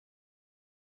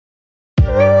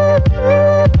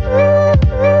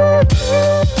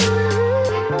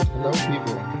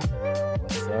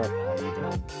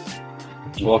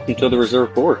Welcome to the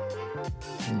Reserve Board.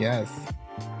 Yes.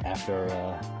 After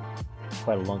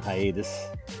quite a long hiatus.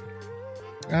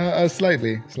 A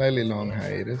slightly long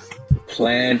hiatus.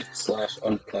 Planned /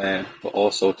 unplanned, but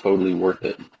also totally worth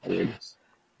it. Hiatus.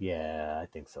 Yeah, I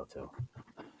think so too.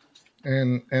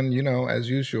 And as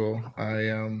usual, I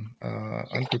am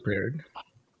unprepared.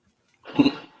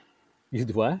 You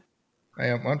do what? I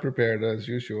am unprepared as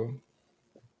usual.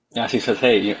 Yeah, he says,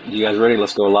 "Hey, you guys ready?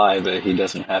 Let's go live." But he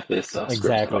doesn't have his script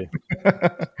Exactly.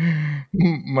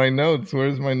 My notes.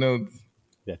 Where's my notes?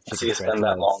 Yeah, See, it's been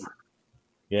that long.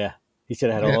 Yeah, he should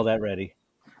have had all that ready.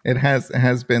 It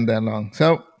has been that long.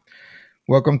 So,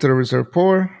 welcome to the Reserve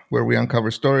Pour, where we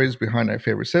uncover stories behind our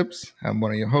favorite sips. I'm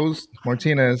one of your hosts,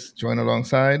 Martinez, joined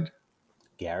alongside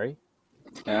Gary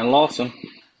And Lawson.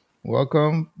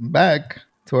 Welcome back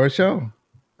to our show.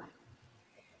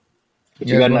 What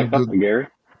you got next up, Gary?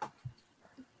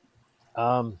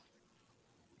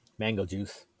 Mango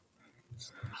juice.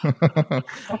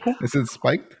 Okay. Is it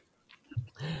spiked?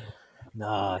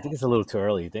 Nah, I think it's a little too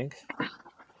early. You think?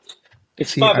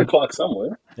 It's 5 o'clock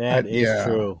somewhere. That is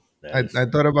true. I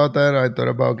thought about that. I thought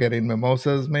about getting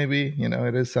mimosas. Maybe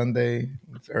it is Sunday.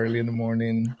 It's early in the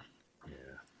morning.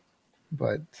 Yeah.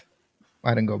 But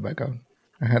I didn't go back out.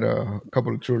 I had a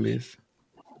couple of Trulies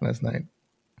last night.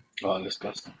 Oh,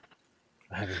 disgusting.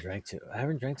 I haven't drank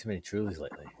too many Trulies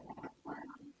lately.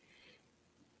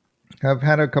 I've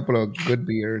had a couple of good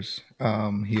beers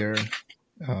here.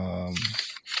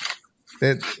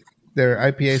 Their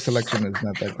IPA selection is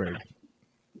not that great.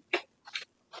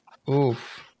 Oof.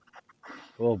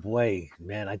 Oh boy,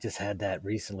 man! I just had that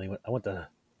recently. I went to.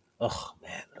 Oh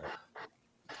man.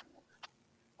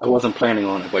 I wasn't planning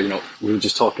on it, but we were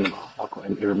just talking about alcohol,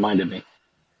 and it reminded me.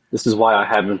 This is why I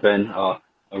haven't been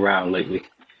around lately.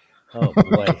 Oh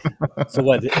boy! So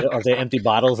what? Are there empty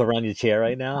bottles around your chair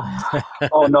right now?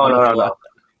 Oh no!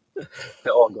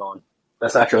 They're all gone.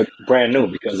 That's actually brand new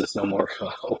because there's no more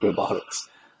open bottles.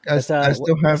 I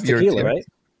still have your tequila, right?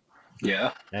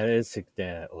 Yeah. That is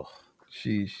oh.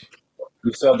 Sheesh.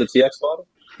 You still have the TX bottle?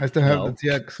 I still have the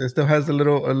TX. It still has a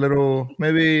little,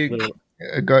 maybe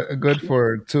a good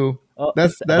for two. Oh,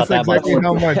 that's exactly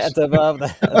how much. That's above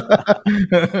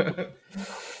that.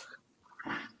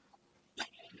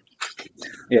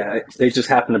 Yeah, they just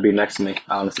happen to be next to me,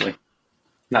 honestly.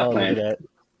 Not planned.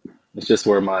 It's just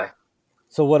where my...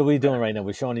 So what are we doing right now?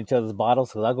 We're showing each other's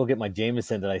bottles? Because I'll go get my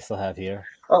Jameson that I still have here.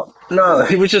 Oh, no,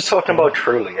 he was just talking about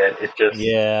Truly. It just...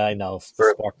 Yeah, I know.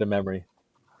 Sparked the memory.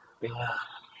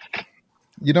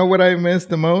 You know what I miss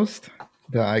the most?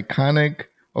 The iconic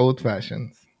old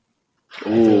fashions.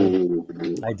 Ooh.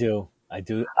 I do. I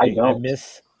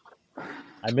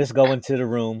miss going to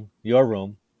your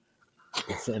room,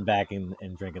 and sitting back and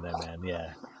drinking that, man.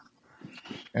 Yeah.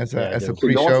 As a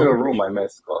pre-show. Going to the room, I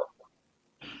miss, but...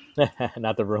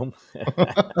 Not the room.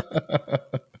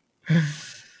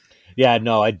 Yeah,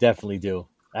 no, I definitely do.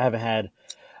 I had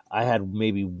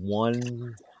maybe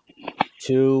 1,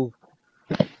 2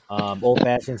 old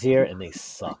fashions here, and they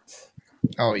sucked.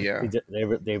 Oh yeah,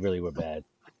 they really were bad.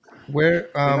 Where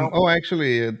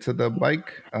actually to the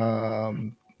bike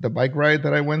ride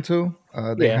that I went to,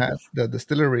 they had the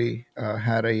distillery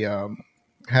had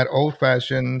old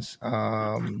fashions,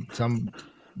 some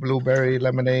blueberry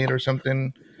lemonade or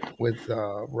something with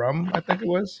rum, I think it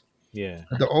was. Yeah,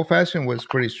 the old fashioned was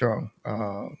pretty strong,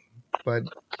 but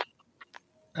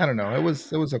I don't know. It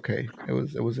was okay. It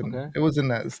was in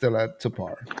that still to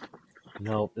par.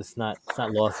 No, it's not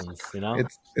Lawson's.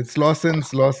 It's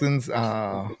Lawson's. Lawson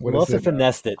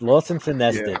finessed it. Lawson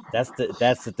finessed it. That's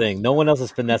the thing. No one else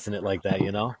is finessing it like that.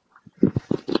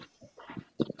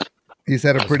 He's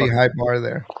at a pretty high bar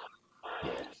there.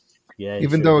 Yeah.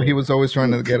 Even though he was always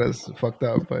trying to get us fucked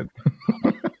up, but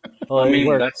well, it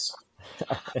worked.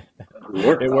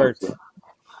 It worked.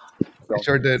 It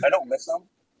sure did. I don't miss them.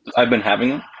 I've been having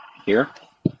them here,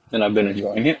 and I've been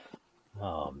enjoying it.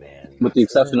 Oh man! With the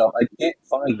exception of I can't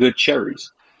find good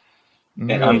cherries,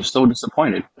 and I'm so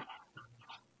disappointed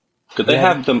because they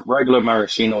have the regular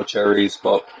maraschino cherries,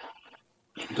 but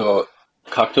the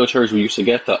cocktail cherries we used to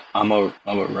get, the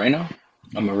Amarena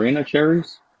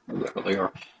cherries, whatever they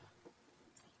are.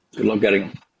 I love getting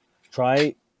them.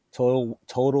 Try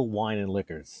Total Wine and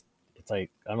Liquors. It's like,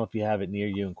 I don't know if you have it near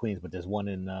you in Queens, but there's one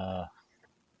in I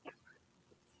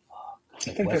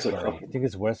think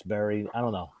it's Westbury. I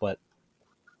don't know, but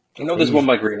there's one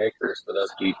by Green Acres, but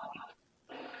that's deep.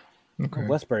 Okay.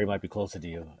 Westbury might be closer to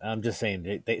you. I'm just saying,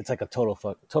 it's like a total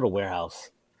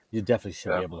warehouse. You definitely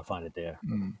should be able to find it there.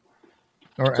 Mm.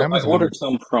 Or so Amazon. I ordered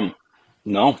some from.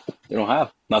 No, they don't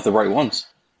have not the right ones.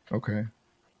 Okay.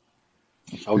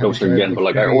 I'll go through again,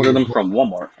 but I ordered them from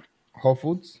Walmart. Whole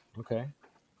Foods. Okay.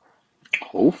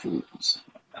 Whole Foods.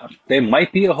 There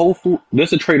might be a Whole Food.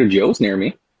 There's a Trader Joe's near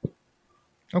me.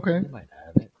 Okay. They might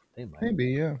have it. They might. Maybe,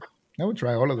 yeah. I would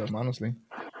try all of them, honestly.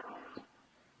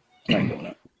 I ain't doing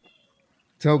it.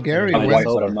 So, Gary, I'm white,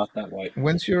 but I'm not that white.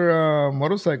 When's your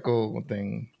motorcycle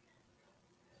thing?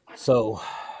 So,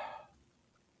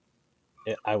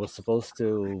 I was supposed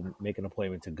to make an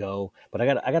appointment to go, but I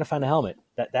got to find a helmet.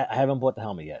 That I haven't bought the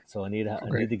helmet yet, so I need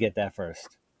to get that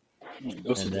first. And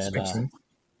then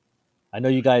I know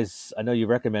you guys. I know you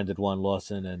recommended one,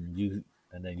 Lawson, and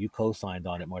then you co-signed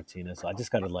on it, Martina. So I just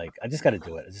got to do it. I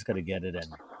just got to get it. And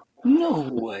no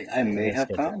way, I may have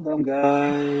found them,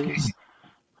 guys.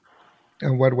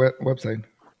 And what website?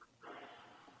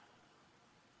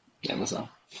 Amazon.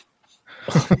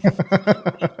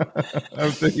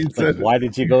 After he said, why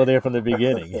did you go there from the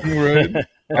beginning? Right.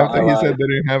 After he said they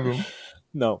didn't have them.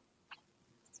 No.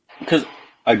 Because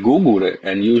I Googled it,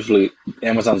 and usually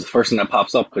Amazon's the first thing that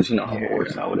pops up because you know how it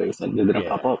works nowadays. And they didn't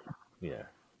pop up. Yeah.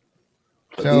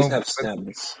 But these have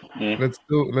stems. Let's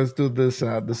do this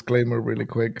disclaimer really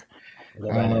quick.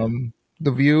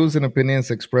 The views and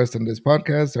opinions expressed in this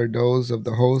podcast are those of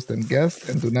the host and guest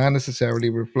and do not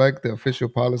necessarily reflect the official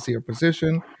policy or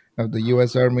position of the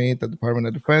U.S. Army, the Department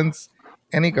of Defense,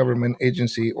 any government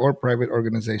agency, or private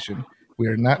organization. We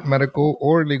are not medical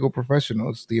or legal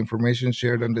professionals. The information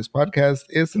shared on this podcast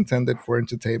is intended for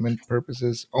entertainment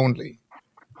purposes only.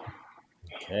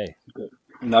 Okay. Good.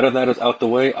 Now that is out the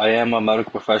way, I am a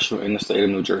medical professional in the state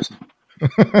of New Jersey.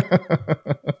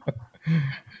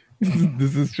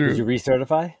 This is true. Did you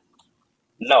recertify?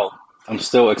 No, I'm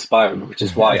still expired, which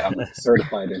is why I'm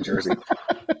certified in Jersey.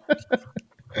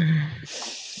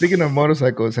 Speaking of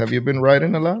motorcycles, have you been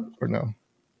riding a lot or no?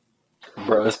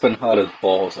 Bro, it's been hot as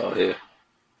balls out here.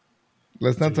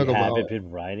 Let's not talk about. Have been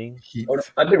riding? Heat.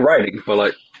 I've been riding, but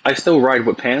like I still ride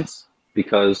with pants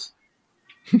because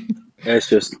it's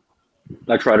just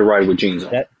I try to ride with jeans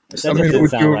on. I mean,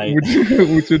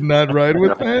 would you not ride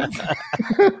with pants?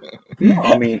 No,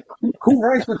 I mean, who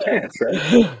rides with pants,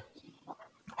 right?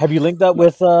 Have you linked up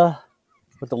with the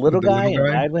little guy and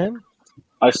ride with him?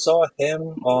 I saw him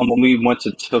when we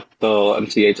took the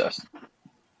MTA test.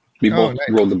 We both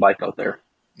rode the bike out there.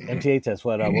 MTA test.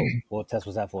 What test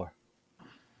was that for?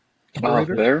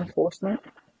 Fair enforcement.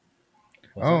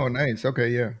 Oh, nice. Okay,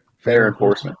 yeah. Fair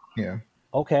enforcement. Yeah.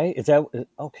 Okay, is that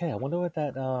okay? I wonder what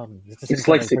that it's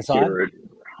like security.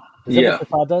 Is that what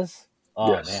Prasad does?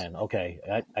 Oh yes. Man, okay.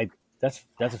 That's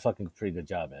a fucking pretty good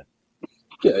job, man.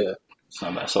 Yeah, it's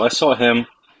not bad. So I saw him.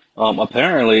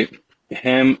 Apparently,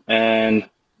 him and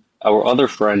our other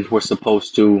friend were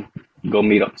supposed to go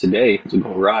meet up today to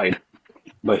go ride,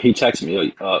 but he texted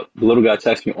me. The little guy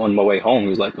texted me on my way home. He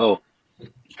was like, "Oh,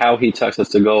 how he texts us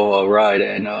to go ride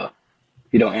and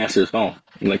he don't answer his phone."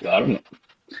 I'm like, I don't know.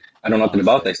 I don't know nothing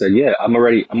about that. I said, yeah, I'm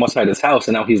outside his house,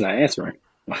 and now he's not answering.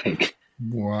 Like,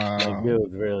 wow. Like,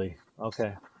 dude, really?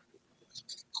 Okay.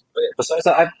 But besides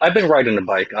that, I've been riding the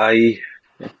bike. I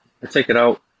take it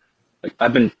out. Like,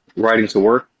 I've been riding to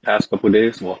work past couple of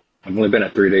days. Well, I've only been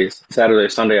at 3 days. Saturday,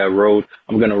 Sunday, I rode.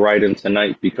 I'm going to ride in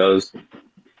tonight because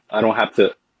I don't have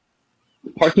to.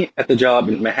 Parking at the job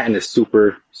in Manhattan is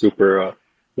super, super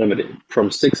limited.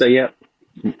 From 6 a.m.,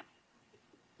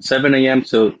 7 a.m.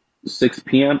 to 6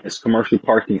 p.m. is commercial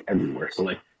parking everywhere. So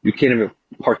like you can't even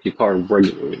park your car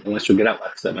regularly unless you get out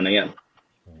at 7 a.m.,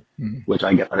 which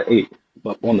I get out at 8.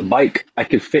 But on the bike, I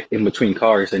could fit in between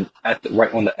cars and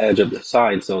right on the edge of the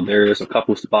side. So there's a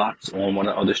couple spots on one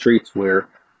of the other streets where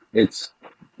it's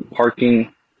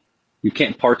parking. You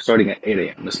can't park starting at 8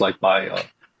 a.m. It's like by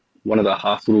one of the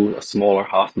hospitals, a smaller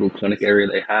hospital clinic area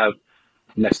they have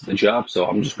next to the job. So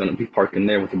I'm just going to be parking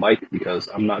there with the bike because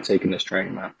I'm not taking this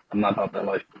train, man. I'm not about that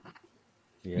life.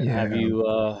 Yeah.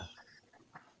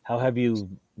 How have you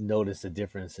noticed a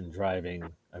difference in driving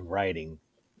and riding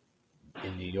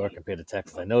in New York compared to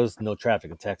Texas? I know there's no traffic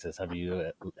in Texas. Have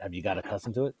you got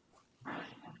accustomed to it?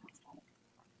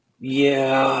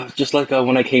 Yeah, just like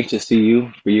when I came to see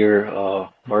you for your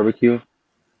barbecue.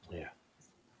 Yeah.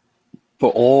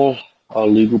 For all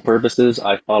legal purposes,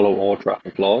 I follow all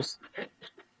traffic laws.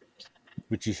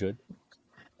 Which you should.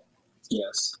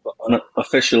 Yes, but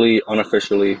unofficially,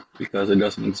 because it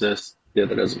doesn't exist,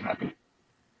 that doesn't happen.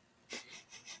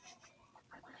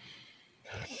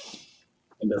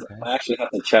 Okay. I actually have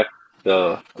to check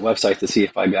the website to see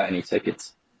if I got any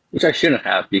tickets, which I shouldn't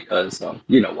have because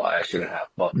you know why I shouldn't have.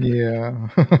 But yeah,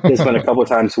 there's been a couple of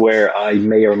times where I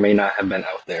may or may not have been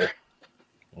out there.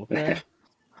 Okay.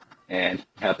 And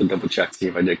have to double check to see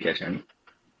if I did catch any.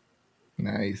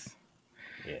 Nice.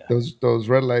 Yeah. Those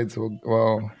red lights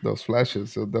those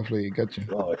flashes will definitely get you.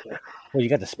 Oh, okay. Well, you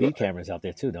got the speed cameras out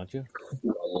there too, don't you?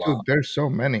 Dude, there's so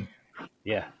many.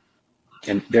 Yeah.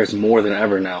 And there's more than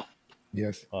ever now.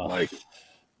 Yes. Like,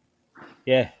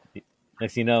 yeah.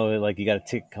 Next thing you know, like you got a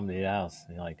ticket coming to your house,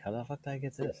 and you're like, "How the fuck did I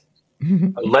get this?" Where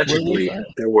was allegedly, that?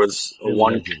 there was a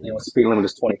one Allegedly. speed limit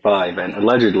is 25, and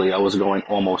allegedly I was going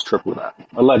almost triple that.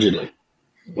 Allegedly,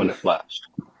 when it flashed.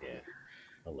 Yeah.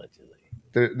 Allegedly.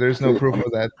 There's no proof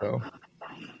of that though.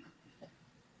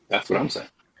 That's what I'm saying.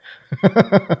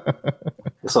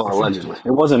 It's all allegedly.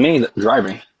 It wasn't me that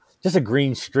driving. Just a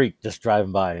green streak just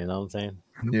driving by, you know what I'm saying?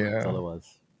 Yeah. That's all it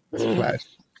was. It's a flash.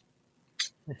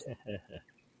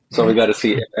 So we got to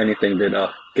see if anything did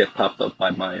get popped up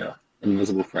by my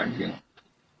invisible friend,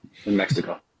 in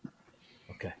Mexico.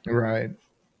 Okay. Right.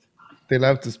 They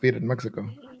love to speed in Mexico.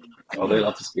 Oh, they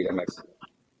love to speed in Mexico.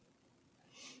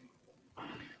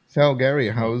 So Gary,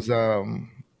 how's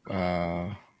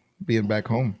being back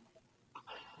home?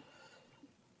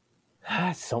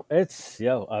 So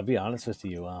I'll be honest with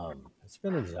you. It's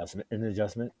been an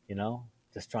adjustment,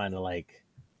 just trying to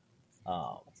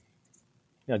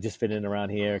just fit in around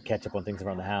here, catch up on things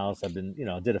around the house. I've been,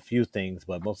 did a few things,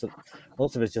 but most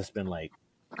of it's just been like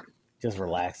just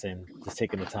relaxing, just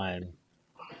taking the time,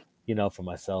 for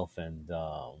myself and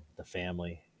the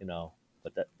family,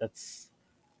 But that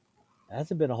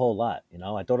hasn't been a whole lot,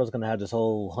 I thought I was gonna have this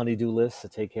whole honeydew list to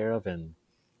take care of, and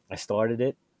I started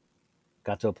it.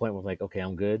 Got to a point where I'm like, okay,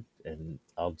 I'm good, and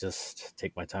I'll just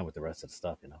take my time with the rest of the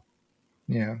stuff,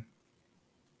 Yeah.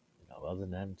 Other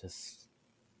than that, just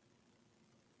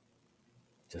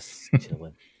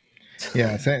chilling.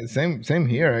 Yeah, same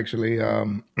here actually.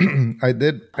 I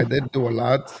did do a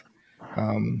lot.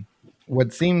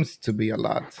 What seems to be a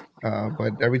lot,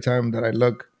 but every time that I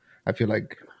look, I feel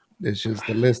like it's just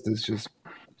the list is just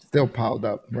still piled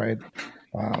up, right?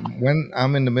 When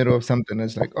I'm in the middle of something,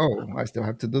 it's like, oh, I still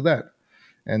have to do that,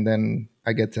 and then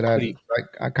I get to that, What do you, like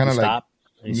I kind you of like, stop?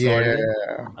 And you yeah, started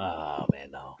it? Oh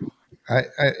man, no.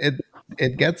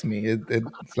 it gets me.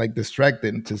 It's like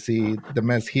distracting to see the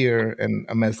mess here and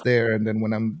a mess there, and then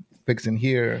when I'm fixing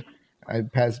here, I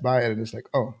pass by it and it's like,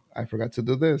 oh, I forgot to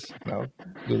do this.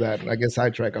 Do that. And I get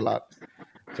sidetracked a lot.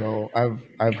 So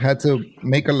I've had to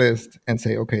make a list and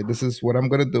say, okay, this is what I'm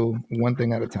gonna do, one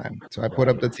thing at a time. So I put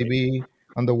up Right. the TV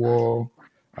on the wall.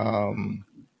 Um,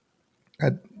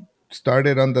 I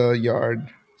started on the yard,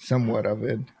 somewhat of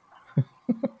it.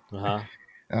 Uh-huh.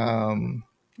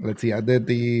 Let's see, I did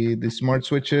the smart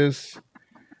switches.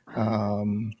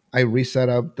 I reset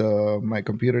up the my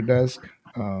computer desk.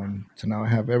 So now I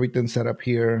have everything set up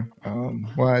here.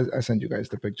 I sent you guys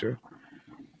the picture,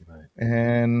 Right.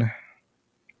 and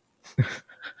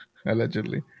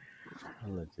allegedly.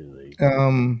 Allegedly.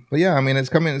 But yeah, I mean it's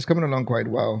coming along quite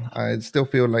well. I still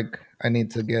feel like I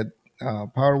need to get a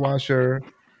power washer.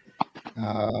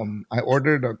 I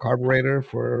ordered a carburetor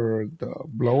for the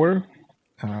blower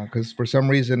because for some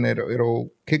reason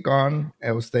it'll kick on,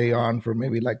 it'll stay on for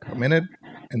maybe like a minute,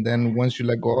 and then once you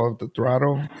let go of the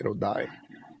throttle, it'll die,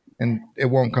 and it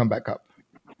won't come back up.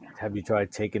 Have you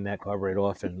tried taking that carburetor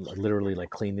off and literally like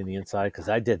cleaning the inside? Because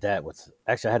I did that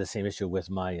actually I had the same issue with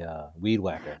my weed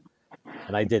whacker,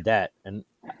 and I did that, and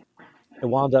it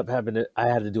wound up I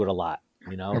had to do it a lot.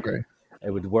 Okay, It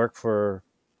would work for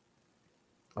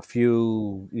a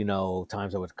few,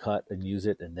 times I would cut and use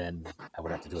it, and then I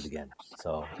would have to do it again.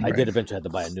 So I did right. eventually have to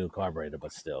buy a new carburetor,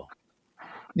 but still.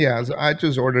 Yeah, so I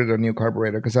just ordered a new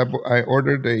carburetor because I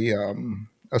ordered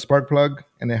a spark plug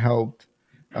and it helped,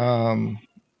 um,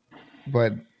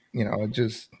 but Yeah.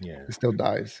 it still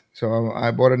dies. So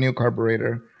I bought a new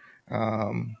carburetor.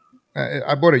 Um,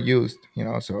 I bought it used,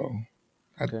 so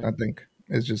Okay. I think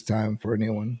it's just time for a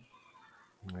new one.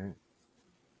 All right.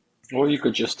 Or you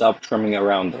could just stop trimming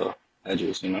around the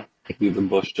edges, leave the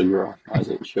bush to grow as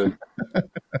it should.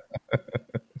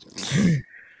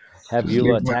 Have Just you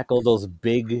leave my tackled those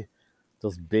big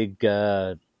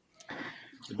The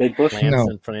big bush? plants No,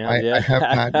 in front of I your have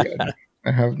house? not yet. Yeah.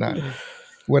 I have not.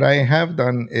 What I have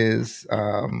done is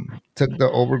took the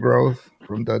overgrowth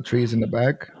from the trees in the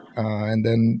back and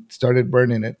then started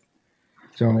burning it.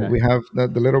 So Okay. we have the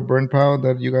little burn pile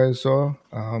that you guys saw.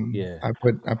 Yeah. I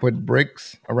put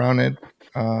bricks around it,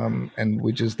 and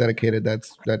we just dedicated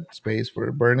that space for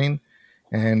burning.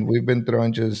 And we've been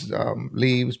throwing just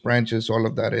leaves, branches, all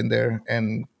of that in there,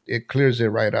 and it clears it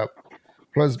right up.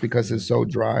 Plus, because it's Mhm. so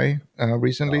dry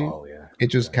recently, Oh yeah. it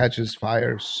just Yeah. catches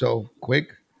fire so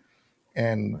quick,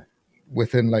 and Right.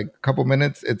 within like a couple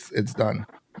minutes, it's done.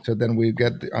 So then we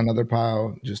get another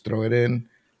pile, just throw it in,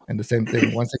 and the same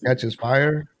thing. Once it catches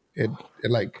fire, it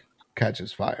like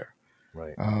catches fire.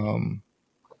 Right. Um,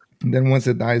 And then once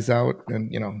it dies out,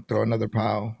 then throw another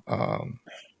pile.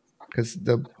 Because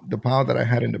the pile that I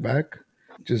had in the back,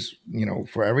 just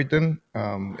for everything,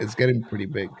 it's getting pretty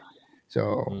big.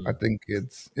 So I think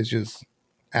it's just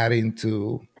adding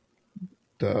to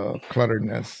the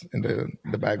clutteredness in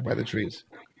the back by the trees.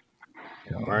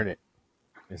 Burn it.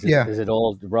 Is it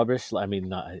all rubbish? I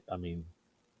mean,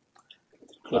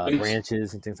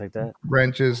 branches and things like that.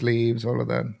 Branches, leaves, all of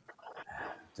that.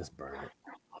 Just burn it.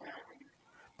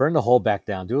 Burn the whole back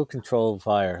down. Do a controlled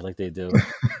fire like they do.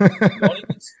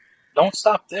 Don't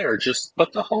stop there. Just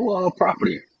put the whole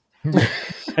property.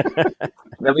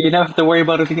 Then you never have to worry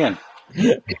about it again.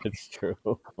 It's true.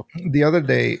 The other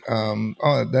day,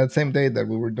 that same day that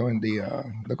we were doing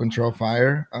the control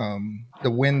fire, the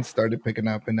wind started picking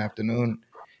up in the afternoon,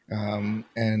 and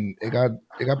it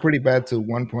got pretty bad to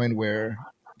one point where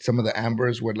some of the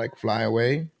ambers would like fly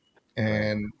away,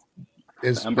 and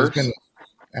it's been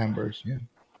ambers, yeah.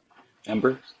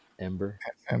 Ember.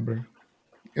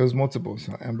 It was multiples,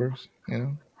 ambers,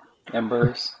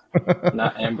 Embers,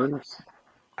 not ambers.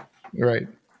 Right.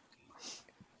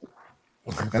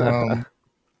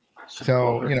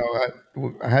 So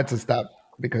I had to stop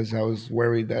because I was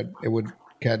worried that it would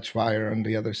catch fire on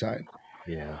the other side.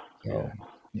 Yeah. So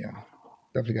yeah,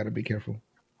 definitely got to be careful.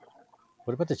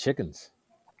 What about the chickens?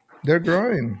 They're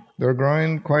growing. They're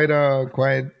growing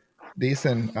quite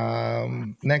decent.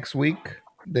 Next week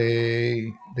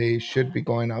they should be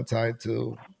going outside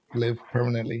to live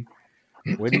permanently.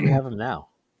 Where do you have them now?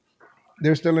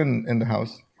 They're still in the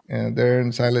house, and they're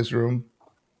in Silas' room.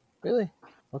 Really?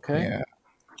 Okay. Yeah.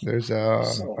 There's a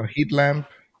heat lamp.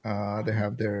 They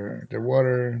have their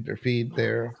water, their feed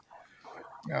there.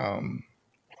 Well,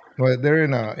 they're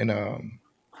in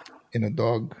a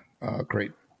dog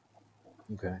crate.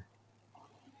 Okay.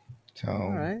 So,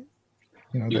 all right.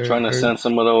 You're trying to send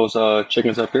some of those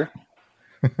chickens up here?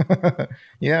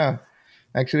 Yeah.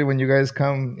 Actually, when you guys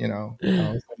come, I'll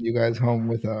send you guys home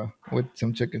with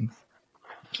some chickens.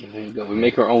 There you go. We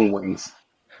make our own wings.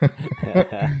 Go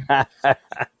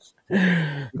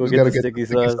get the sticky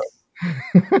sauce.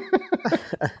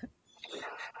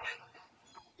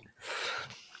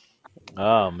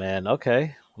 Oh man,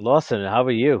 okay. Lawson, how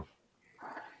about you?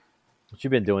 What you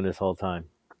been doing this whole time?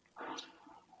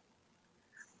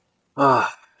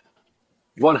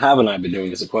 What haven't I been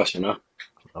doing is a question, huh?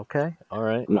 Okay, all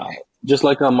right. No, just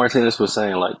like Martinez was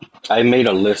saying, like I made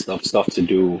a list of stuff to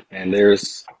do, and it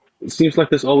seems like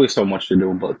there's always so much to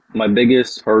do. But my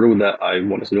biggest hurdle that I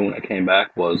wanted to do when I came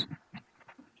back was,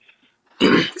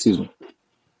 excuse me,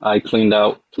 I cleaned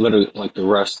out literally like the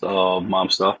rest of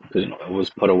mom's stuff because it was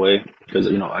put away because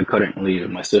I couldn't leave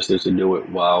my sisters to do it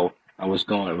while I was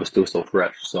gone. It was still so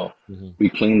fresh, so we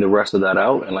cleaned the rest of that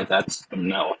out, and like that's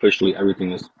now officially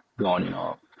everything is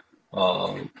gone.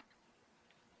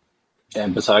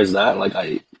 And besides that,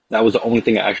 that was the only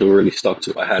thing I actually really stuck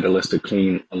to. I had a list to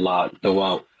clean a lot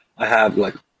throughout. I have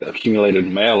like accumulated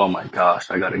mail. Oh my gosh,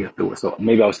 I got to get through it. So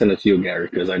maybe I'll send it to you, Gary,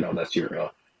 because I know that's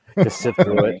your. Just sift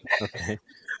through it. Okay.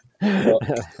 I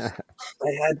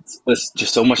had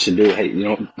just so much to do. Hey,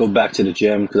 go back to the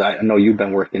gym because I know you've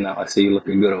been working out. I see you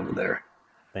looking good over there.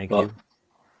 Thank you.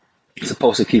 I'm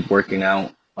supposed to keep working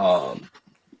out.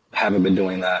 Haven't been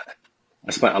doing that.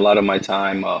 I spent a lot of my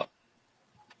time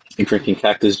drinking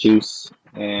cactus juice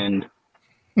and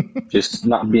just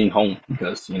not being home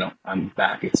because I'm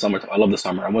back. It's summertime. I love the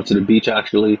summer. I went to the beach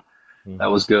actually. That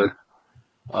was good.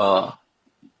 Was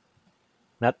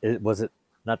it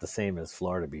not the same as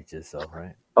Florida beaches, though,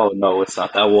 right? Oh no, it's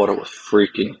not. That water was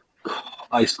freaking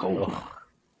ice cold. Oh.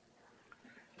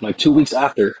 Like 2 weeks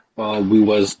after we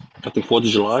was, I think 4th of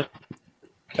July.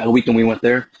 That weekend we went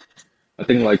there. I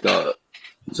think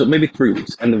so maybe 3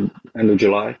 weeks. End of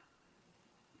July.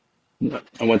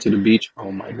 I went to the beach.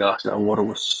 Oh my gosh, that water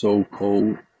was so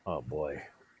cold. Oh boy.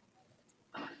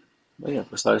 But yeah,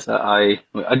 besides that, I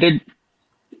did.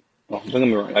 Don't get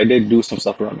me wrong. I did do some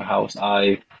stuff around the house.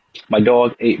 My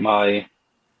dog ate my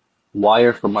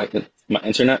wire for my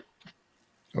internet.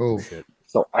 Oh shit!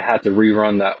 So I had to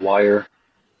rerun that wire.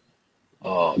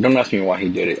 Don't ask me why he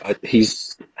did it. He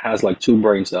has like 2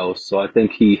 brain cells, so I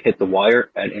think he hit the wire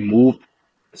and it moved.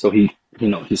 So he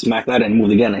smacked that and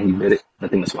moved again, and he bit it. I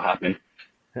think that's what happened.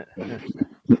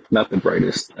 Not the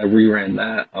brightest. I reran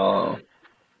that.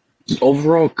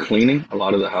 Overall cleaning a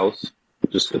lot of the house,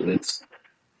 just because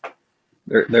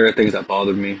there are things that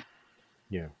bothered me.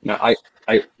 Yeah. Now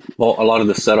I bought a lot of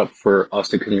the setup for us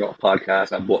to continue our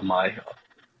podcast. I bought my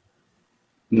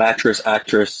mattress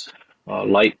actress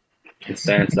light and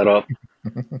stand setup.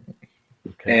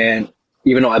 Okay. And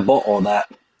even though I bought all that,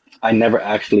 I never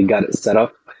actually got it set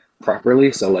up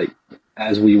properly. So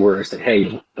as we were saying,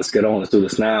 hey, let's get on, let's do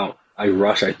this now, I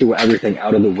rushed. I threw everything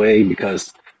out of the way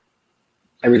because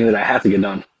everything that I had to get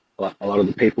done, a lot of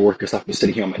the paperwork and stuff was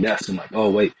sitting here on my desk. I'm like, oh,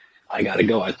 wait, I got to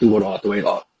go. I threw it all out the way,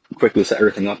 quickly set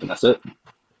everything up, and that's it.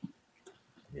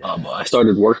 Yeah. But I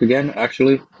started work again,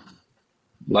 actually,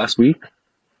 last week.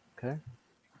 Okay.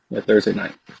 Yeah, Thursday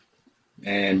night.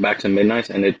 And back to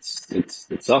midnight, and it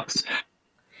sucks.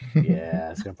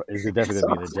 Yeah, it's definitely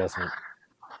gonna be an adjustment.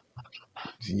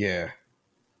 Yeah,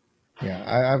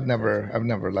 I've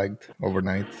never liked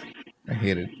overnights. I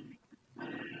hate it.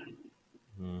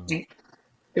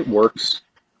 It works.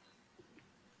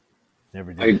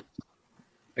 Never did.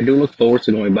 I do look forward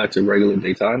to going back to regular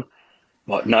daytime,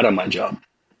 but not on my job.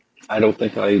 I don't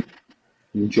think I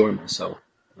enjoy myself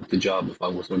at the job if I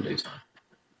was on daytime.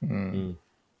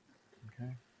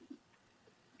 Okay.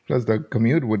 Plus, the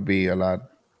commute would be a lot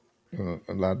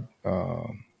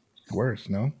worse.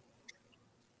 No.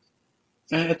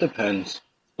 It depends.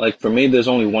 Like for me, there's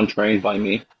only one train by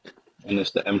me, and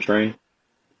it's the M train.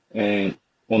 And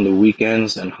on the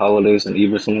weekends and holidays, and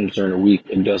even sometimes during the week,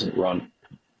 it doesn't run.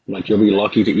 Like you'll be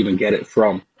lucky to even get it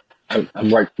from.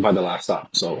 I'm right by the last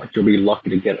stop, so like you'll be lucky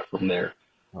to get it from there.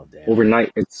 Oh, damn.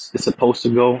 Overnight, it's supposed to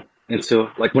go into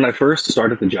like when I first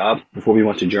started the job before we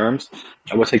went to Germs,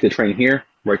 I would take the train here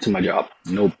right to my job.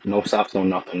 No stops, no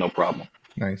nothing, no problem.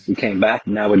 Nice. We came back.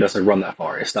 Now it doesn't run that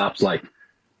far. It stops like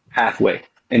halfway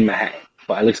in Manhattan.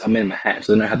 But at least I'm in Manhattan,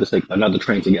 so then I have to take another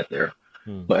train to get there.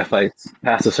 But if I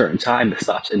pass a certain time, it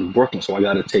stops in Brooklyn, so I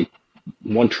got to take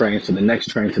one train to the next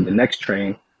train to the next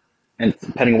train, and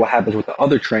depending on what happens with the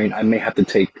other train, I may have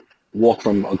to walk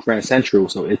from Grand Central.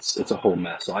 So it's a whole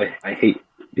mess. So I hate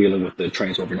dealing with the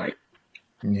trains overnight.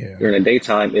 Yeah. During the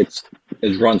daytime, it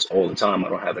runs all the time. I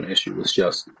don't have an issue. It's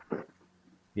just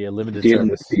limited dealing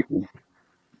service. with people.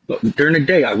 But during the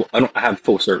day, I have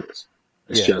full service.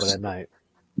 It's just but at night.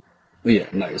 Yeah,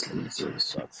 night is limited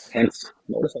service. Hence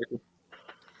motorcycle.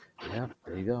 Yeah,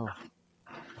 there you go.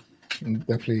 And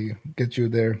definitely get you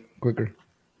there quicker.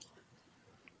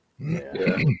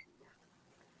 Yeah.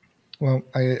 Well,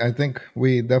 I think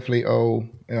we definitely owe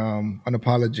an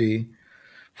apology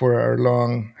for our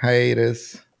long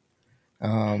hiatus.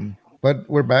 But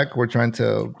we're back. We're trying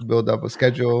to build up a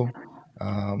schedule.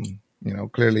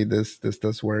 Clearly this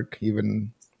does work,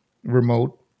 even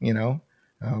remote.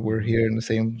 We're here in the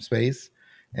same space,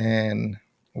 and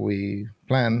we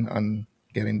plan on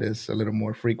getting this a little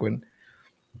more frequent.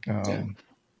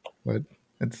 But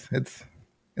it's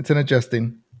an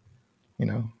adjusting.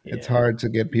 It's hard to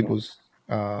get people's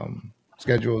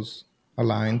schedules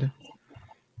aligned.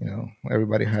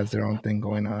 Everybody has their own thing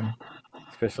going on.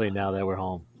 Especially now that we're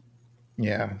home.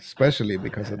 Yeah, especially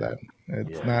because of that.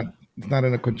 It's not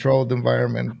in a controlled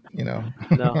environment. No,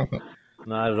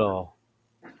 not at all.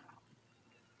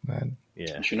 But,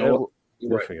 yeah. You know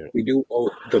what? We do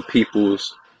owe the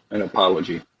peoples an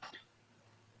apology.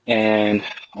 And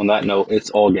on that note, it's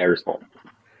all Gary's fault.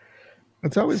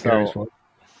 It's always Gary's fault.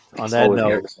 On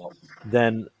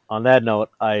that note,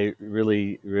 I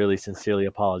really, really sincerely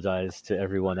apologize to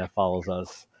everyone that follows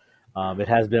us. It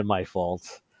has been my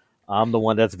fault. I'm the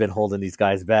one that's been holding these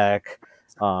guys back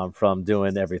from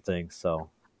doing everything.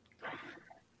 So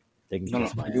they can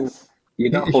kiss my ass.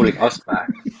 You're not holding us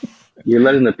back. You're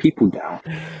letting the people down.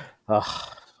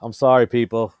 I'm sorry,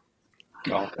 people.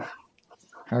 Oh, okay.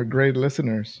 Our great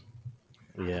listeners.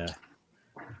 Yeah.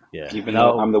 Even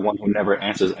though I'm the one who never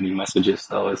answers any messages,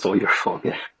 though, it's all your fault.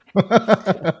 Yeah.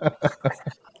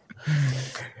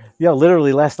 Yo,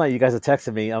 literally last night you guys are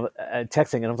texting me. I'm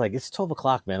texting and I'm like, it's 12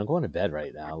 o'clock, man. I'm going to bed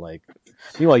right now. Like,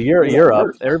 you're up.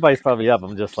 Everybody's probably up.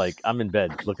 I'm just like, I'm in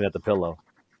bed looking at the pillow.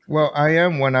 Well, I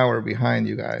am 1 hour behind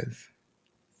you guys.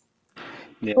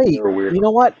 Yeah, wait, you know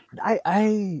what?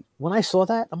 I when I saw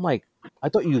that, I'm like, I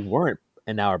thought you weren't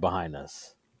an hour behind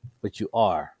us, but you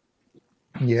are.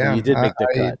 Yeah, so you did make the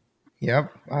cut.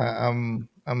 Yep,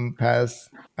 I'm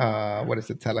past. What is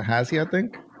it, Tallahassee? I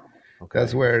think. Okay.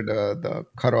 That's where the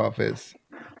cutoff is.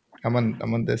 I'm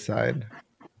on this side.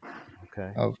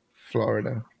 Okay. Of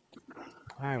Florida.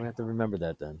 All right, we have to remember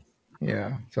that then.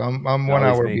 Yeah, so I'm 1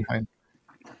 hour behind.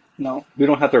 No, we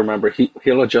don't have to remember.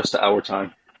 He'll adjust to our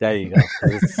time. There you go.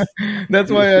 That's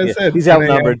why I said he's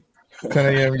outnumbered.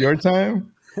 10 a.m. your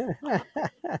time.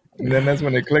 And then that's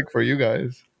when it clicked for you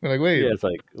guys. We're like, wait. Yeah, it's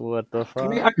like, what the fuck? I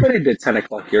mean, I could have did 10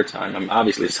 o'clock your time. I'm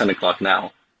obviously it's 10 o'clock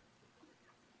now.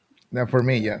 Now for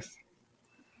me, yes.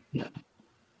 Yeah.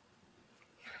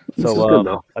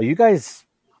 So, are you guys?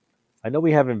 I know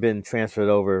we haven't been transferred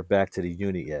over back to the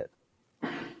unit yet.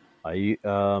 Are you?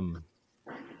 The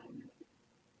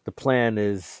plan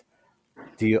is,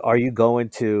 are you going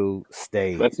to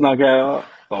stay? Let's not get.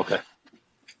 Okay.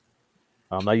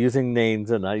 I'm not using names.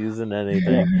 I'm not using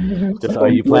anything. Just, are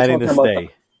you planning to stay?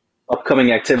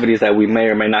 Upcoming activities that we may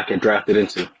or may not get drafted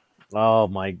into. Oh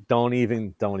my! Don't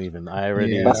even. I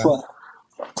already. Yeah. That's what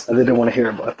I didn't want to hear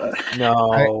about that.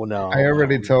 No. I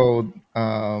already told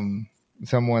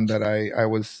someone that I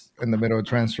was in the middle of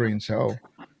transferring, so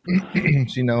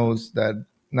she knows that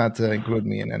not to include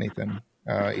me in anything,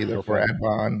 either for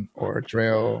Adbon or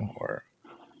Trail or.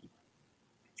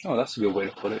 Oh, that's a good way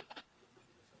to put it.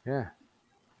 Yeah.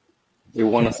 They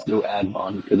want us to do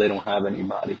Adbon because they don't have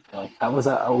anybody. Like, how is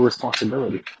that our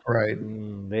responsibility? Right.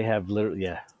 They have literally,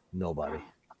 nobody.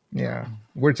 Yeah,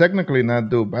 we're technically not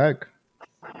due back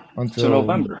until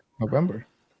November.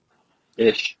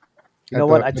 Ish. You know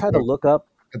what? I tried to look up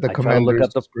at the commander's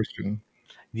description.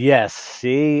 Yes,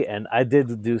 see, and I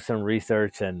did do some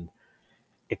research, and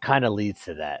it kind of leads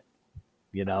to that.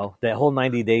 You know, that whole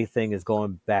 90-day thing is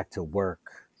going back to work.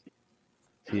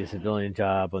 See a civilian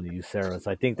job on the USERRA.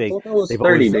 So I think they've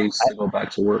 30 days to go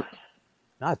back to work.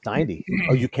 Not 90.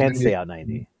 Oh, you can stay out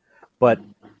 90. But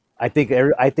I think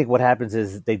what happens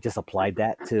is they just applied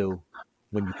that to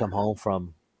when you come home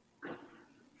from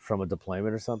a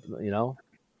deployment or something, you know?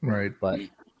 Right. But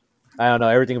I don't know.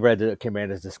 Everything read at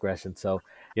commander's discretion. So,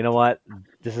 you know what?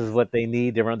 This is what they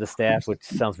need. They're understaffed, which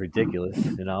sounds ridiculous,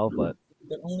 you know, but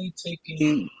they're only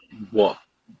taking what?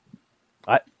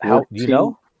 How you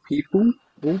know? People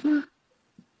over?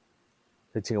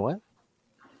 They're taking what?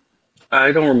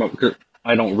 I don't remember because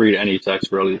I don't read any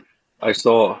text really. I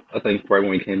think right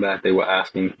when we came back, they were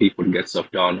asking people to get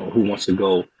stuff done or who wants to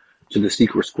go to the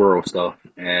secret squirrel stuff.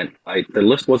 And the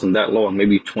list wasn't that long,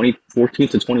 maybe 14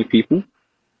 to 20 people,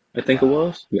 I think it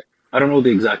was. Yeah. I don't know the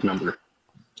exact number.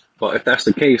 But if that's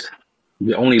the case,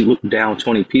 they only look down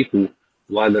 20 people.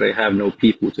 Why do they have no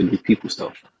people to do people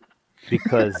stuff?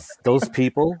 Because those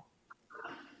people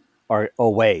are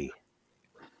away.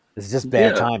 It's just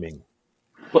bad timing.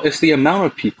 But it's the amount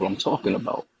of people I'm talking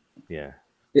about. Yeah.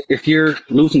 If you're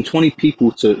losing 20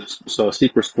 people to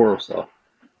secret squirrel stuff,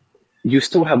 you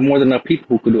still have more than enough people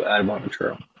who could do Advon and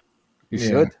Trail. You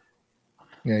should.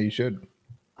 Yeah, you should.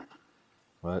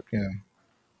 What? Yeah.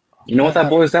 You know what that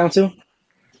boils down to?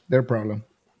 Their problem.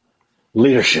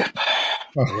 Leadership.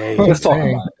 Let's talk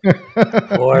about it.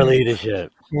 Poor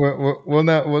leadership. We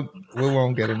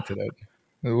won't get into that.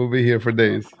 We'll be here for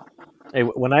days. Hey,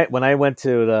 when I went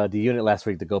to the unit last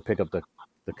week to go pick up the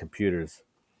computers,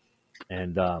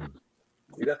 and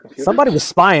somebody was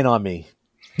spying on me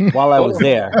while I was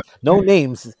there. No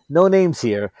names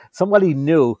here. Somebody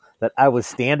knew that I was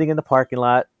standing in the parking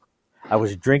lot. I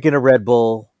was drinking a Red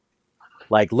Bull,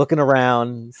 like looking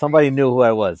around. Somebody knew who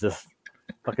I was. This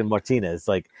fucking Martinez.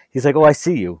 Like, he's like, "Oh, I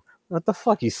see you." What the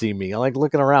fuck you see me? I'm like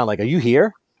looking around, like, "Are you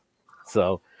here?"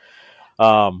 So,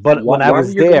 but when I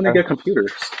was there, going to get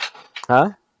computers?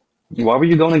 Huh? Why were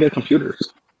you going to get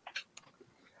computers?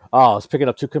 Oh, I was picking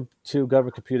up two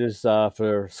government computers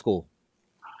for school.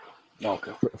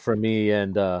 Okay. For me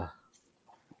and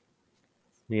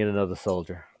another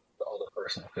soldier. The other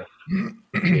person. Okay.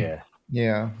 Yeah.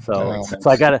 Yeah. So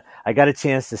I got a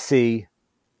chance to see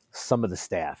some of the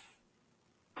staff.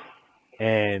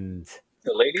 And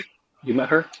the lady, you met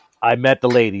her? I met the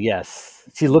lady. Yes,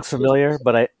 she looks familiar,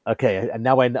 but I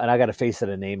got a face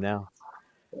and a name now.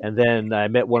 And then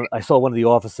I saw one of the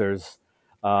officers.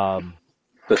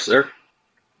 The sir?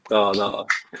 The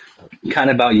kind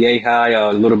of about yay high,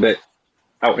 a little bit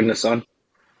out in the sun.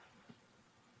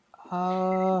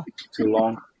 Too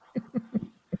long.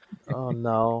 Oh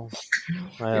no.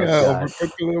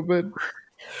 Overcooked a little bit.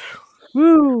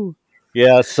 Woo.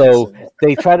 Yeah, so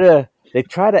they try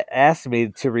to ask me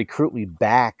to recruit me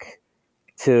back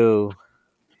to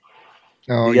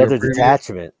the other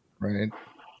detachment. Right.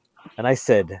 And I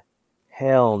said,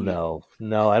 hell no.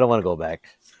 No, I don't want to go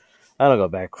back.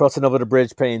 Crossing over the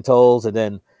bridge, paying tolls, and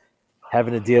then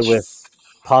having to deal with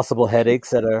possible headaches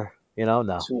that are,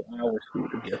 no. 2 hours for you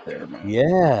to get there, man.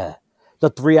 Yeah. The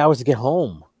 3 hours to get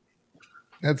home.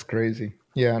 That's crazy.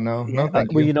 Yeah, no,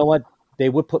 thank you. Well, you know what? They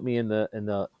would put me in the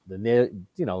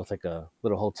it's like a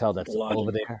little hotel that's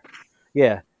over there.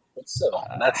 Yeah. But still,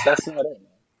 that's not it.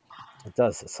 It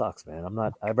does. It sucks, man.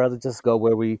 I'd rather just go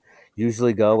where we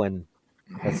usually go, and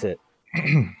that's it.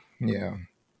 Yeah.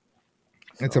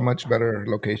 It's a much better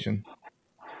location.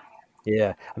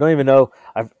 Yeah. I don't even know.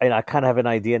 I kind of have an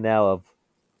idea now of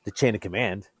the chain of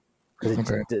command. Because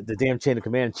the damn chain of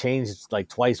command changed like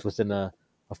twice within a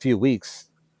few weeks.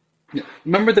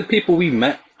 Remember the people we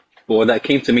met, or that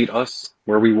came to meet us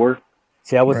where we were?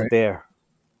 See, I wasn't there.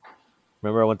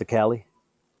 Remember I went to Cali?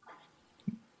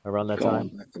 Around that time?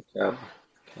 Back to Cali.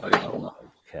 I don't know.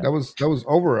 That was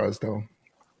over us though.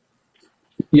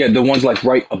 Yeah, the ones like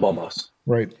right above us.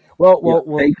 Right. Well.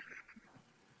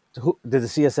 Did the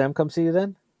CSM come see you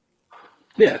then?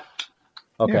 Yeah.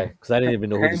 Okay, because I didn't even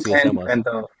know who the CSM was.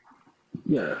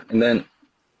 And then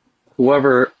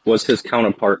whoever was his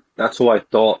counterpart, that's who I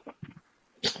thought.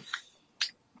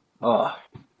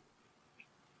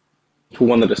 Who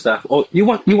one of the staff? Oh, you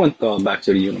went back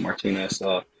to the Una Martinez.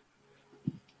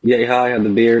 Yeah, hi, had the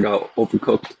beard,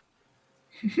 overcooked.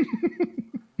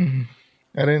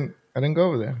 I didn't go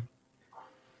over there.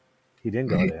 He didn't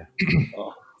go there.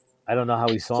 I don't know how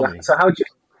he saw me. So how'd you?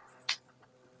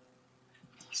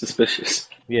 Suspicious.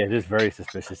 Yeah, it is very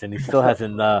suspicious, and he still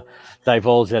hasn't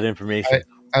divulged that information.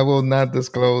 I will not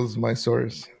disclose my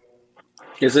source.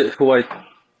 Is it who I?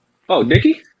 Oh,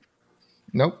 Dickie?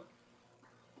 Nope.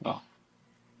 Oh.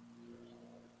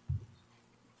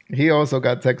 He also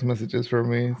got text messages from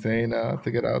me saying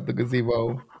to get out the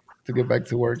gazebo to get back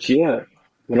to work. Yeah.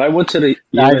 When I went to the,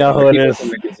 I know who it is.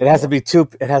 It has to be two.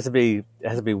 It has to be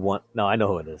one. No, I know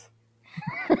who it is.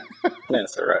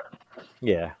 That's all right.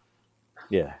 Yeah.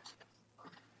 You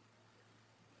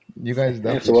guys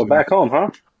definitely. So we're back home, huh?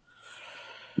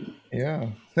 Yeah,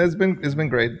 it's been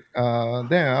great.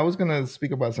 Damn, I was gonna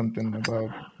speak about something about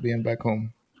being back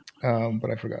home,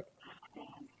 but I forgot.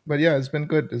 But yeah, it's been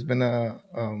good. It's been I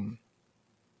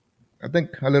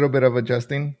think a little bit of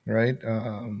adjusting, right?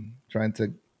 Trying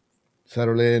to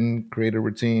settle in, create a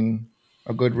routine,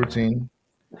 a good routine,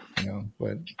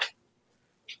 But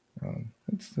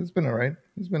it's been all right.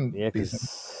 It's been decent.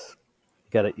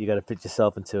 You gotta fit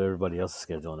yourself into everybody else's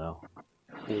schedule now.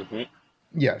 Mm-hmm.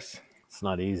 Yes, it's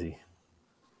not easy.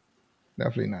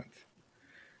 Definitely not.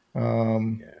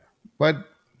 But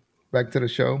back to the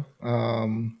show.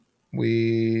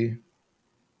 We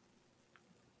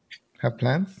have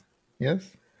plans. Yes,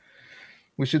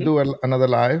 we should do another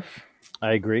live.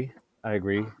 I agree.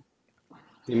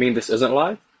 You mean this isn't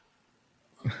live?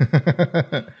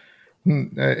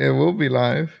 It will be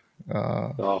live.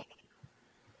 Oh.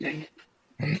 I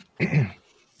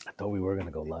thought we were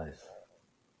gonna go live.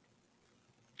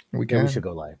 We can. We should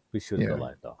go live. We should go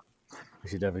live though. We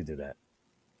should definitely do that.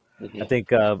 Mm-hmm. I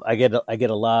think I get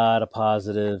a lot of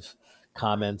positive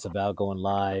comments about going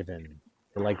live, and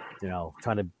they're like,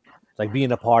 trying to, like,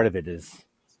 being a part of it is.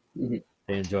 Mm-hmm.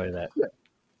 They enjoy that. Yeah.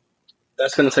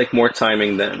 That's gonna take more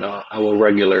timing than our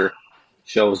regular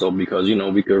shows, though, because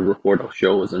we could record our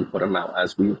shows and put them out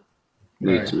as we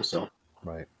need to. So.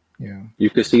 Right. Yeah. You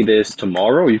could see this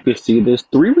tomorrow. You could see this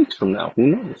 3 weeks from now. Who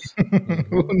knows?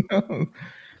 Who knows?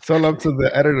 It's all up to the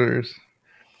editors.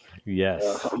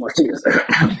 Yes. How much is there?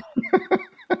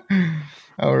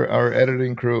 Our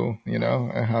editing crew,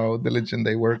 how diligent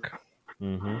they work.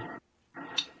 Mm-hmm.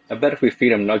 I bet if we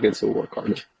feed them nuggets, he'll work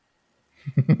harder.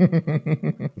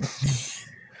 There's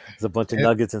a bunch of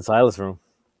nuggets in Silas' room.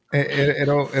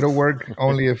 It'll work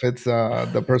only if it's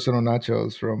the personal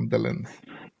nachos from Dylan's.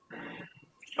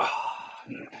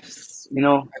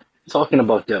 Talking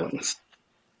about Dylan's,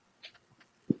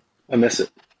 I miss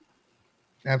it.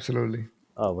 Absolutely.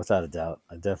 Oh, without a doubt,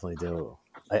 I definitely do.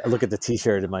 I look at the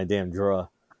T-shirt in my damn drawer,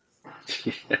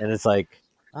 and it's like,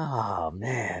 oh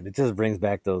man, it just brings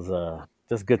back those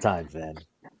just good times, man.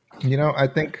 I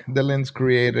think Dylan's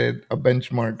created a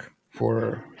benchmark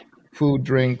for food,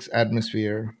 drinks,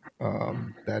 atmosphere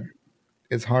that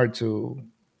is hard to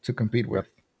compete with.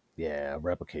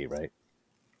 Replicate, right?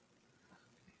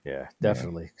 Yeah,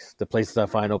 definitely. Yeah. The places I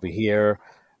find over here,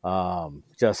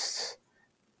 just,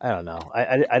 I don't know.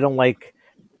 I don't like,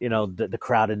 the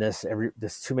crowdedness.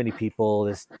 There's too many people.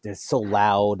 It's so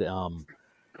loud. A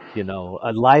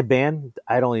live band,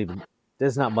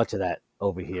 there's not much of that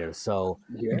over here. So,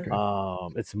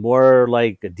 it's more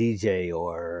like a DJ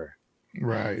or,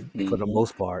 right, for the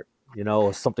most part,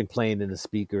 or something playing in the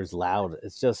speakers loud.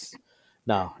 It's just,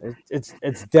 no,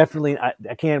 it's definitely, I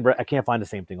can't find the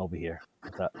same thing over here.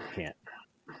 I can't.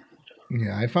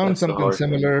 Yeah, I found something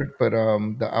similar, but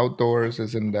the outdoors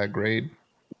isn't that great.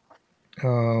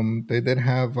 They did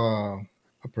have a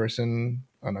person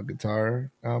on a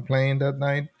guitar playing that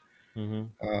night.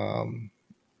 Mm-hmm.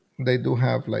 They do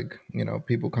have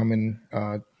people coming,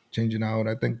 changing out.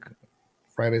 I think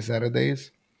Friday,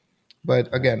 Saturdays.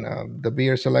 But again, the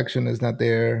beer selection is not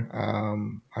there.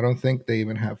 I don't think they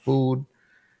even have food.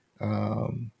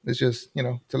 It's just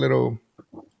it's a little.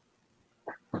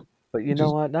 But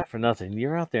know what? Not for nothing.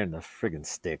 You're out there in the friggin'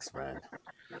 sticks, man.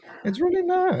 It's really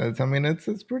not. I mean,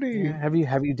 it's pretty. Yeah. Have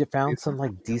you found some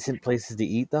decent places to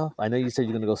eat though? I know you said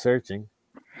you're gonna go searching.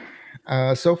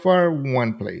 So far,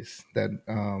 one place that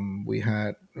we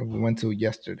went to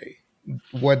yesterday.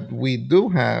 What we do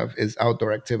have is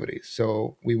outdoor activities.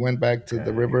 So we went back to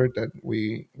the river that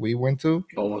we went to.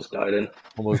 Almost died in.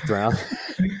 Almost drowned.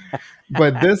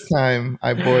 But this time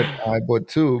I bought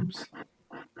tubes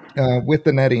with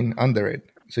the netting under it,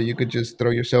 so you could just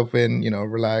throw yourself in,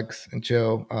 relax and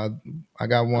chill. I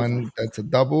got one that's a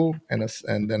double and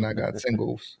then I got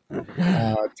singles.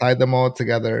 Tied them all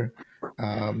together.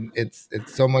 It's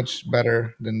so much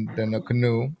better than a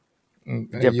canoe. Did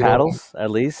you have You don't. paddles at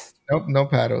least? Nope, no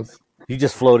paddles. You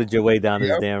just floated your way down this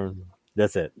Yep. damn.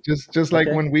 That's it. Just like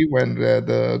when we went,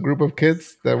 the group of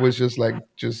kids that was just trying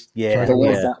The to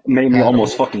ones like that made me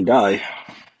almost fucking die.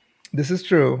 This is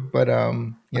true, but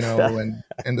in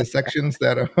the sections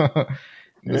that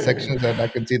I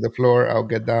can see the floor, I'll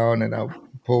get down and I'll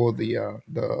pull the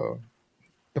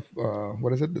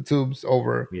what is it, the tubes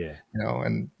over, Yeah.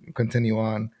 and continue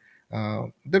on.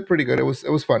 They're pretty good. It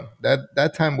was fun.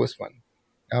 That time was fun.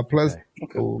 Plus,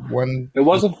 Okay. one. It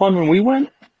wasn't fun when we went.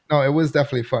 No, it was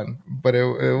definitely fun, but it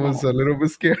was a little bit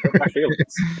scary,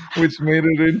 which made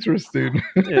it interesting.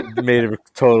 It made it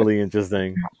totally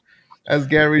interesting. As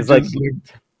Gary It's just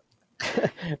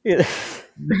like,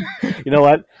 you know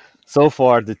what? So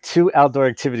far, the 2 outdoor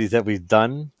activities that we've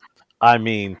done, I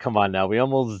mean, come on now, we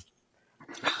almost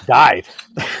died.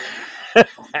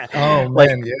 Oh like,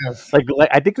 man, yes. like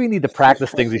I think we need to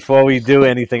practice things before we do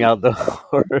anything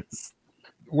outdoors.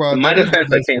 Well, In my that is the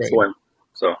defense, I best can't way. swim,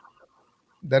 so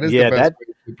That is the best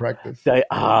way to practice.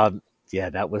 Yeah,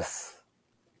 that was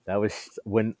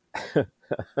when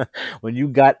when you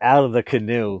got out of the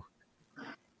canoe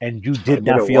and you did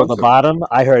not feel the bottom.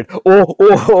 I heard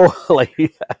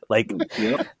like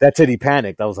Yep. that's it. He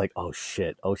panicked. I was like, oh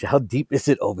shit, how deep is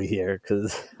it over here?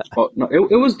 Because No,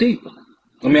 it was deep.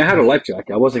 I mean, I had a life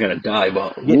jacket. I wasn't gonna die,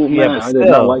 but but I did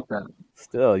not like that.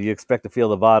 Still, you expect to feel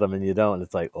the bottom and you don't.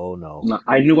 It's like, oh no. No,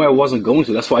 I knew I wasn't going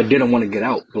to. That's why I didn't want to get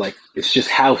out. Like, it's just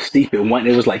how steep it went.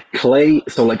 It was like clay,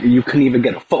 so like you couldn't even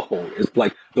get a foothold. It's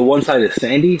like the one side is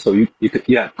sandy, so you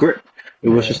had grip. It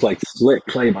was just like slick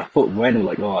clay. My foot went and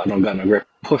like, oh, I don't got no grip.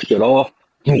 Pushed it off,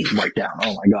 boom, right down.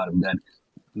 Oh my god, I'm dead.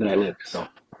 Then I lived. So.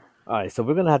 All right, so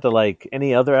we're gonna have to like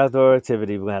any other outdoor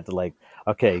activity. We're gonna have to like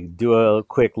do a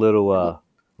quick little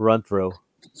run through.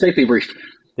 Safety brief.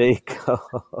 There you go.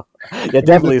 Yeah,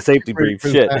 definitely a safety brief.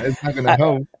 Shit. It's not gonna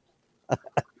help.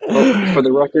 Well, for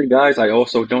the record, guys, I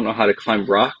also don't know how to climb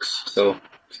rocks, so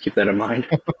just keep that in mind.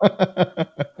 I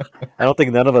don't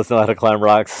think none of us know how to climb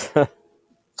rocks.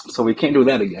 So we can't do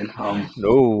that again.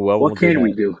 No, what can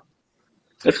we do?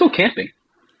 Let's go camping.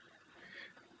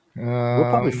 We'll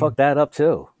probably fuck that up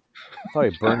too.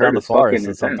 Probably burn down the forest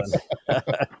or something.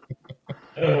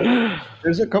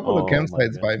 There's a couple of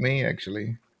campsites by me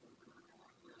actually.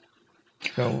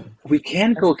 So we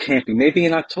can go camping maybe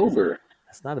in October.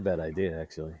 That's not a bad idea,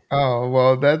 actually. Oh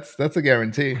well, that's a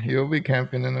guarantee. You'll be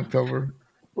camping in October.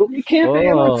 We'll be camping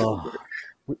in October.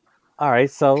 All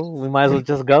right, so we might as well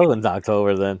just go in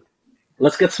October then.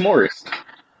 Let's get s'mores.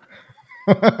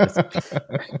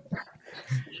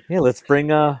 Yeah, let's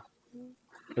bring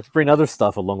other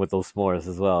stuff along with those s'mores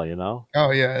as well. You know.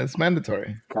 Oh yeah, it's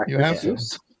mandatory. You have to.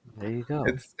 There you go.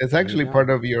 It's actually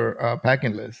part of your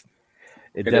packing list.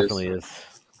 It definitely is.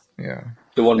 Yeah.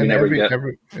 The one we never get.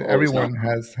 Everyone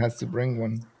has to bring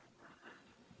one.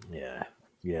 Yeah.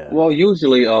 Yeah. Well,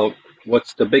 usually,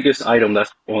 what's the biggest item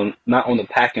that's not on the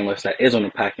packing list that is on the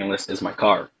packing list is my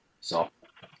car. So.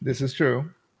 This is true.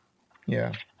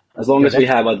 Yeah. As long as we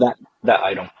have that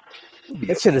item.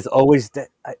 That shit is always that.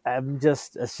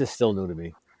 It's just still new to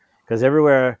me, because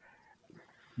everywhere,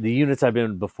 the units I've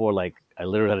been before, like I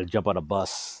literally had to jump on a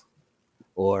bus,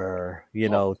 or to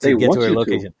get to a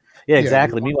location. Yeah,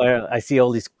 exactly. Meanwhile, I see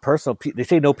all these personal. They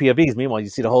say no POVs. Meanwhile, you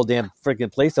see the whole damn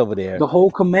freaking place over there. The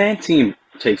whole command team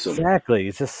takes them. Exactly.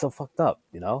 It's just so fucked up,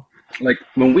 Like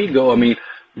when we go, I mean,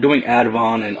 doing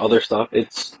Advon and other stuff,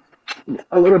 it's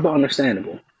a little bit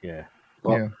understandable. Yeah.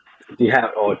 Well, you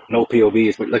have no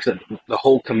POVs, but like I said, the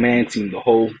whole command team, the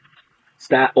whole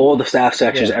staff, all the staff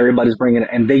sections, everybody's bringing it,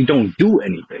 and they don't do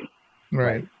anything.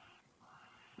 Right.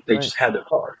 They just have their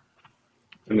car.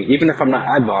 I mean, even if I'm not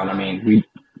Advon, I mean, we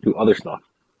do other stuff.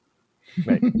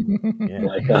 Right. Yeah.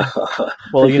 Like,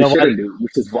 well, you know what?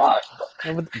 Which is why.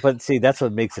 But see, that's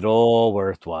what makes it all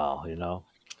worthwhile,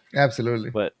 Absolutely.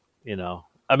 But,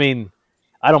 I mean,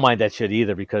 I don't mind that shit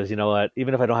either, because you know what?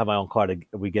 Even if I don't have my own car,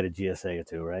 we get a GSA or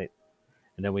two, right?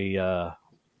 And then we, but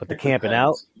the camping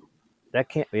out,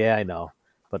 I know.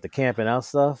 But the camping out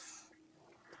stuff,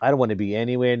 I don't want to be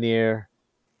anywhere near.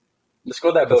 Let's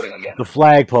go to that building again. The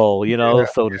flagpole,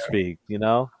 so to speak,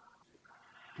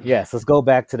 Yes, let's go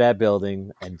back to that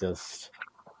building and just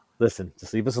listen.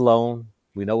 Just leave us alone.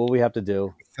 We know what we have to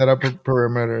do. Set up a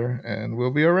perimeter, and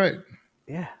we'll be all right.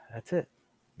 Yeah, that's it.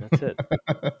 That's it.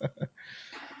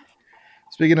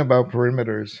 Speaking about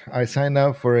perimeters, I signed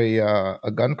up for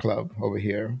a gun club over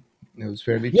here. It was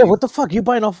fairly cheap. Yeah, what the fuck? You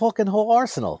buying a fucking whole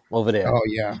arsenal over there? Oh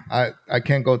yeah, I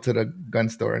can't go to the gun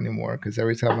store anymore because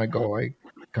every time I go, I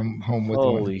come home with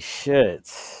one. Holy shit!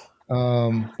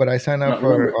 But I signed up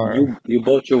for you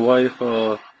bought your wife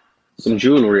some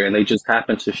jewelry and they just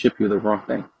happened to ship you the wrong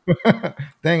thing.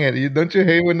 Dang it! Don't you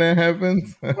hate when that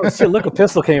happens? Oh shit! Look, a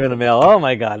pistol came in the mail. Oh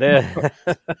my god!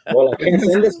 Well, I can't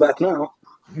send this back now.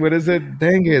 What is it?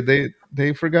 Dang it!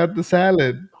 They forgot the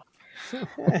salad.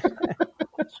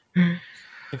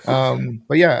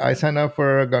 But yeah, I signed up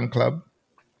for a gun club.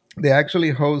 They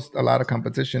actually host a lot of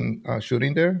competition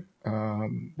shooting there,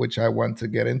 which I want to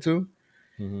get into.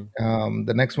 Mm-hmm.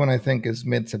 The next one I think is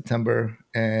mid-September,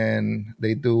 and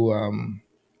they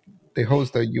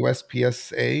host a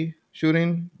USPSA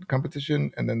shooting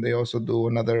competition, and then they also do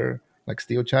another like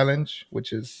steel challenge,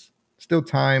 which is still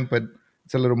timed, but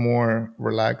it's a little more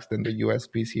relaxed than the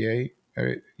USPCA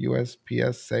or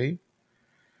USPSA.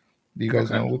 Do you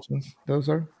guys know which ones those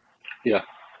are? Yeah.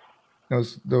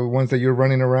 Those the ones that you're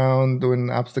running around doing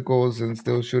obstacles and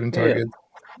still shooting targets.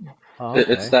 Yeah. Oh,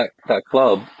 okay. It's that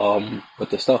club with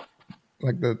the stuff.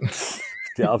 Like the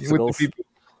obstacles. With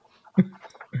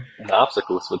the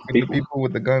obstacles with the people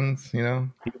with the guns, you know.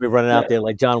 You could be running out there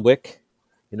like John Wick,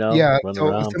 you know. Yeah,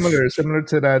 so similar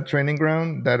to that training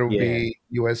ground. That'll be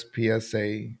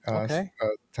USPSA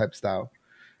type style.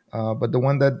 But the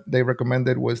one that they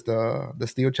recommended was the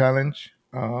steel challenge.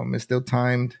 It's still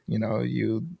timed. You know,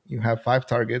 you have 5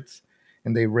 targets,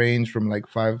 and they range from like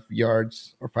 5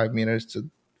 yards or 5 meters to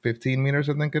 15 meters,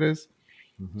 I think it is.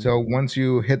 Mm-hmm. So once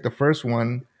you hit the first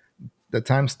one, the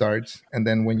time starts, and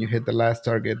then when you hit the last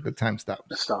target, the time stops.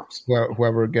 It stops.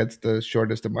 Whoever gets the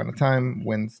shortest amount of time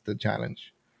wins the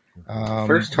challenge.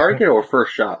 First target or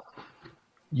first shot?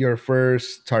 Your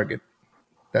first target.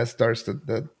 That starts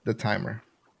the timer.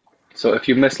 So if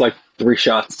you miss like 3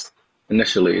 shots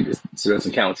initially, it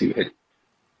doesn't count until you hit it.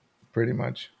 Pretty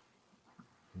much.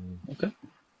 Okay.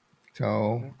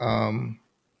 So,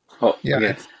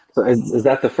 yeah. So is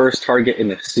that the first target in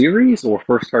the series or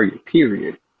first target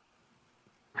period?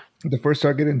 The first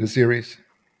target in the series.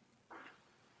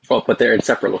 Oh, but they're in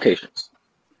separate locations.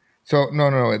 So no.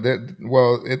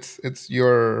 Well, it's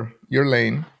your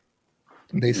lane.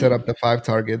 They set up the 5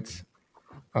 targets,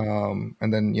 and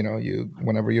then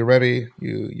whenever you're ready,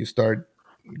 you start.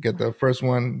 Get the first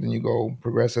one, then you go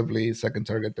progressively. Second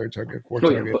target, third target, fourth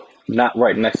target. But not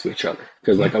right next to each other.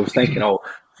 Because like I was thinking,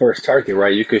 first target,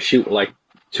 right? You could shoot like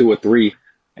 2 or 3,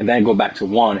 and then go back to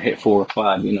 1, hit 4 or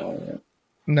 5. You know.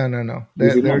 No.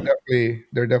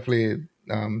 They're definitely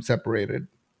separated.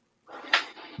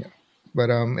 Yeah, but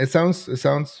it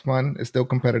sounds fun. It's still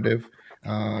competitive.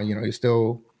 You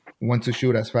still want to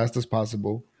shoot as fast as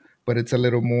possible. But it's a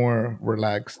little more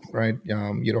relaxed, right?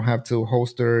 You don't have to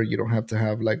holster. You don't have to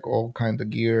have like all kinds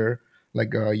of gear like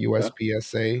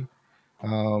USPSA.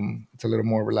 It's a little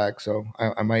more relaxed, so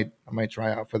I might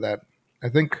try out for that. I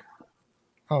think.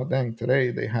 Oh dang! Today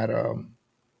they have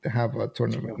a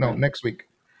tournament. No, next week.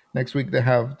 Next week they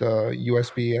have the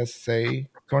USPSA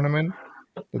tournament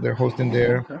that they're hosting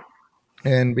there.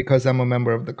 And because I'm a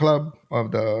member of the club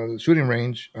of the shooting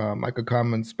range, I could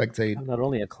come and spectate. I'm not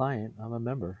only a client; I'm a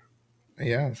member.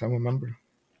 Yes, I'm a member.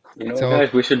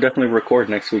 Guys, we should definitely record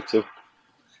next week too.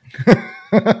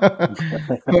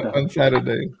 On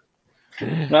Saturday.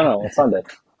 No, on Sunday.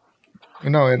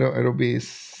 No, it'll be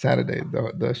Saturday,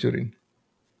 the shooting.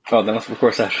 Oh, then let's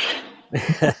record Saturday.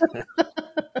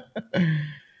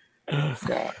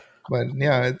 Yeah, but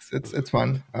yeah, it's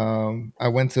fun. I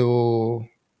went to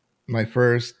my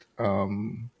first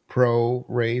pro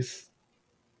race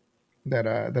that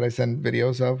I sent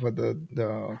videos of at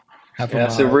the half a mile.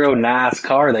 It's a real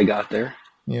NASCAR they got there.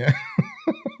 Yeah.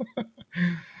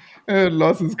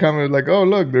 Lawson's comment like, "Oh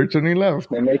look, they're turning left.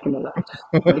 They're making a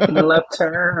left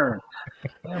turn.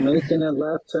 They're making a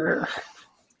left turn."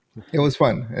 It was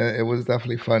fun. It was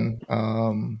definitely fun.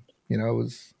 It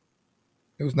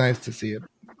was nice to see it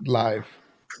live.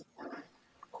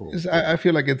 Cool. I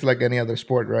feel like it's like any other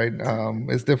sport, right?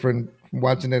 It's different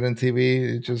watching it on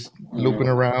TV. It's just looping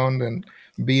around and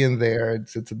being there.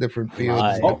 It's a different feel.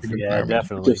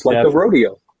 Definitely. Just like the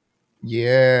rodeo.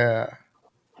 Yeah.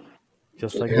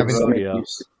 Just like the rodeo.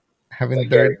 Having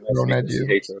dirt thrown at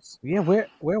you. Yeah,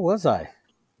 where was I?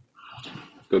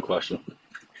 Good question.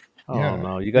 Oh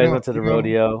no, you guys went to the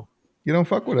rodeo. You don't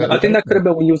fuck with it. I think that could have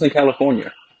been when you was in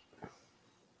California.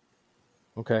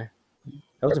 Okay.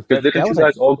 Didn't you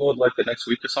guys all go like the next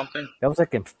week or something? That was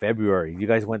like in February. You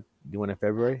went in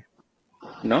February?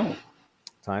 No.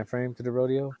 Time frame to the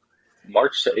rodeo?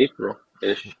 March to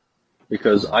April-ish.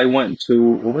 Because I went to,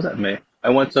 what was that, May? I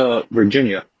went to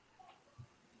Virginia.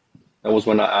 That was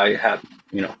when I had,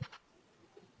 you know,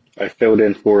 I filled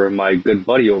in for my good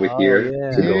buddy over here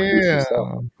to go and do some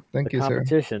stuff. Thank you,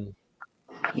 competition.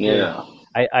 Sir. Yeah.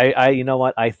 I, you know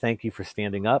what? I thank you for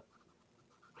standing up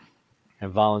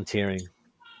and volunteering.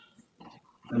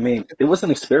 I mean, it was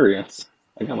an experience.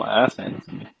 I got my ass handed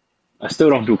to me. I still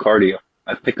don't do cardio.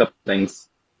 I pick up things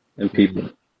and people.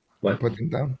 But put them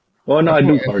down. Well, no, I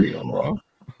do cardio.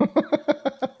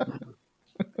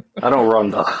 I don't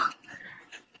run though.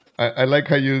 I like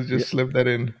how you just slipped that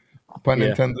in. Pun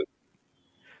intended.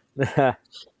 No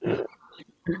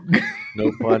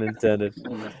pun intended.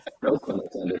 No pun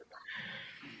intended.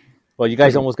 Well, you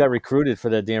guys almost got recruited for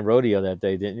that damn rodeo that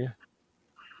day, didn't you?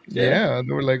 Yeah,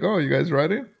 they were like, "Oh, you guys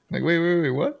riding?" Like, wait,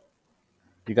 what?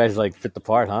 You guys like fit the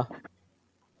part, huh?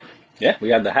 Yeah, we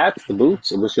had the hats, the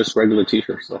boots. It was just regular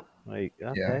t-shirts, though. Like,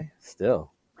 okay,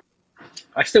 still.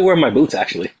 I still wear my boots,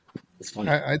 actually. It's funny.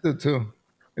 I do too.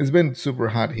 It's been super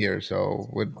hot here, so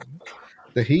with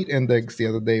the heat index the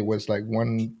other day was like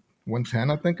 110,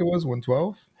 I think it was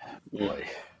 112. Boy.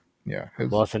 Yeah.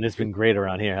 Lawson, it's been great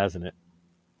around here, hasn't it?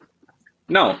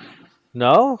 No.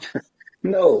 No?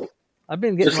 No. I've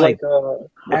been getting just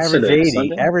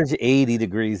average 80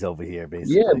 degrees over here,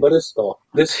 basically. Yeah, but it's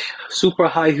this super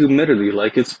high humidity.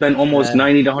 Like it's been almost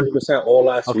 90 to 100% all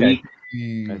last week.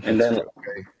 And then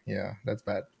yeah, that's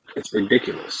bad. It's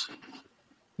ridiculous.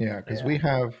 Yeah, because we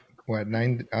have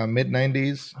mid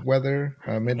 90s weather,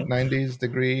 mid 90s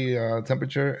degree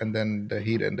temperature, and then the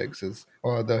heat index is,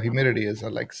 or the humidity is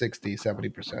at like 60,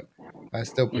 70%. That's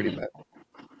still pretty bad.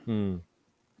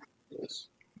 Yes.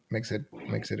 Makes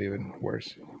it even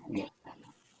worse.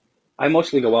 I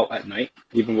mostly go out at night,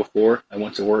 even before I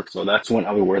went to work. So that's when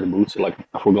I would wear the boots, like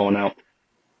if we're going out.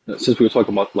 Since we were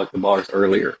talking about like the bars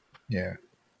earlier. Yeah.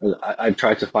 I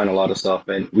tried to find a lot of stuff,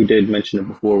 and we did mention it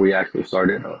before we actually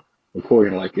started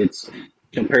recording. Like it's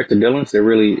compared to Dylan's, there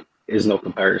really is no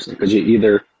comparison because you're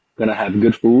either gonna have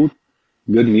good food,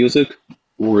 good music,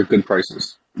 or good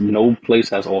prices. No place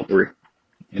has all three,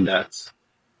 and that's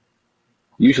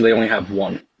usually they only have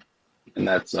one, and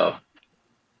that's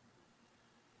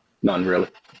none really.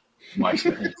 My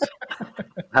experience.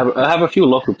 I have a few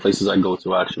local places I go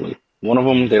to actually. One of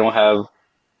them they don't have.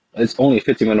 It's only a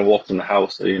 15-minute walk from the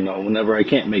house, so whenever I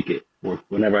can't make it, or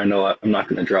whenever I know I'm not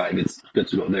going to drive, it's good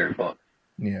to go there. But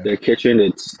their kitchen,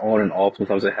 it's on and off.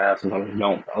 Sometimes they have, sometimes they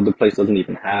don't. The other place doesn't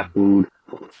even have food.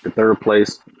 The third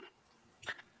place,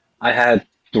 I had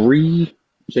 3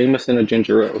 Jameson and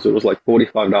ginger ales. It was like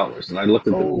 $45, and I looked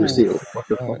at the receipt. What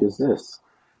the fuck is this?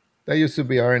 That used to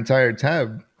be our entire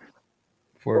tab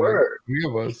for like 3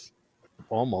 of us.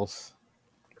 Almost.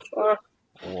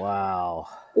 Wow.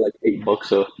 Like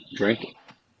 $8 a drink,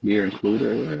 beer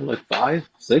included, like 5,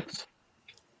 6.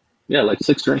 Yeah, like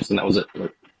 6 drinks, and that was it.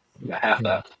 Like, I got half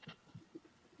that.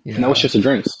 Yeah. And that was just the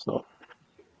drinks. So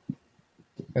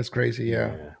that's crazy.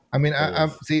 Yeah. I mean, I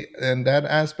see in that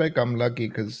aspect, I'm lucky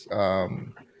because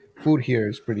food here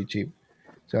is pretty cheap.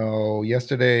 So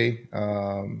yesterday,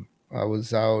 I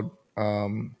was out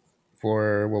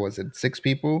for 6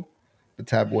 people. The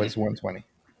tab was $120.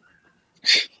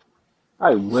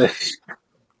 I wish.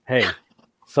 Hey,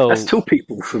 so that's 2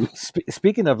 people.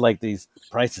 Speaking of like these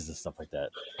prices and stuff like that,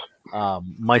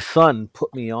 my son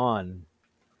put me on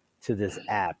to this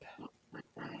app,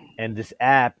 and this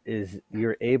app is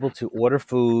you're able to order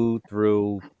food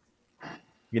through,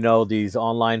 these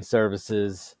online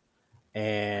services,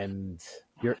 and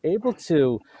you're able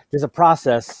to. There's a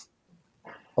process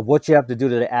of what you have to do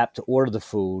to the app to order the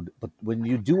food, but when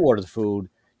you do order the food,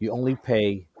 you only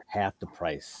pay half the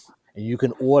price. And you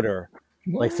can order,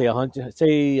 like say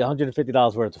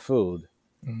 $150 worth of food,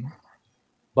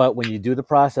 but when you do the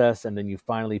process and then you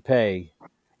finally pay,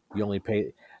 you only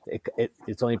pay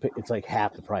it's like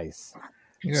half the price.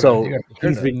 So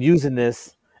he's been using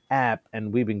this app,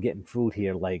 and we've been getting food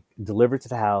here like delivered to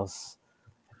the house,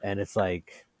 and it's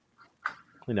like,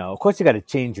 of course you got to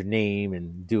change your name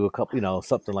and do a couple,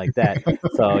 something like that.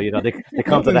 So, they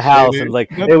come to the house and like,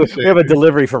 they have a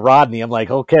delivery for Rodney. I'm like,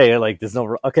 okay,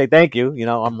 okay, thank you.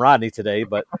 I'm Rodney today,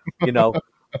 but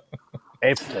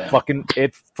it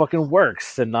fucking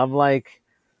works. And I'm like,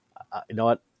 you know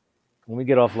what? When we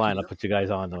get offline, I'll put you guys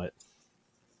on to it.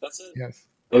 That's it. Yes.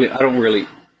 I mean, I don't really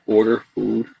order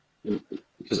food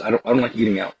because I don't like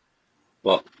eating out.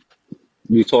 But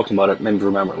you talking about it made me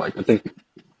remember, like, I think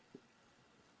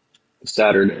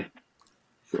Saturday,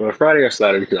 Friday or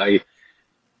Saturday, because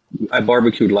I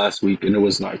barbecued last week and it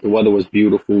was nice. The weather was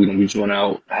beautiful. We just went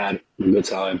out, had a good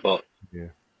time, but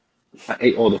I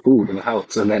ate all the food in the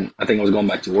house, and then I think I was going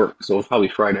back to work, so it was probably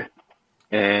Friday.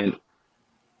 And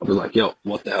I was like, yo,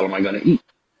 what the hell am I gonna eat?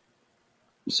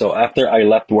 So after I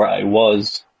left where I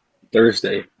was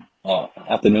Thursday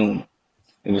afternoon,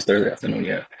 it was Thursday afternoon,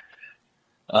 yeah.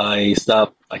 I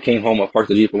stopped. I came home. I parked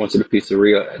the Jeep. I went to the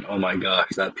pizzeria, and oh my gosh,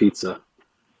 that pizza!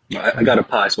 I got a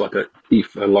pie so I could eat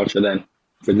for lunch and then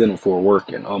for dinner for work.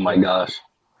 And oh my gosh,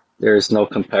 there is no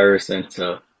comparison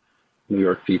to New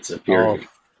York pizza. Period.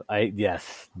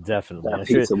 Yes, definitely. That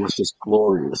pizza was just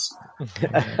glorious.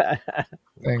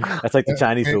 That's like the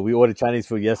Chinese food. We ordered Chinese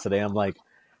food yesterday. I'm like,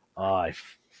 oh, I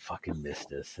fucking missed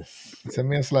this. Send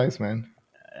me a slice, man.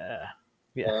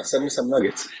 Send me some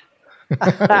nuggets.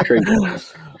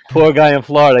 Poor guy in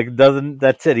Florida doesn't.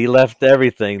 That's it. He left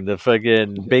everything. The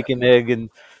fucking bacon, egg, and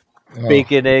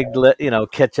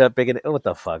ketchup, bacon. What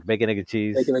the fuck? Bacon, egg, and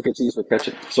cheese. Bacon, egg, and cheese with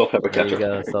ketchup. Salt, pepper, ketchup.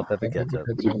 There you go. Salt, pepper, ketchup.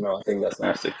 Even though I think that's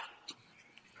nasty.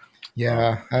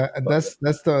 Yeah, that's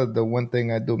the one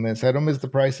thing I do miss. I don't miss the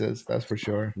prices, that's for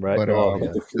sure. Right. But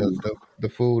the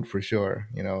food for sure,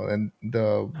 and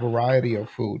the variety of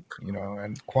food,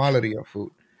 and quality of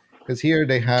food. Because here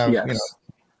they have,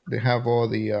 they have all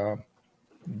the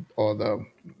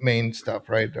main stuff,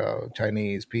 right?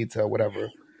 Chinese, pizza, whatever.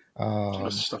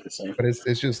 It's not the same. But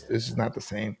it's just not the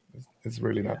same. It's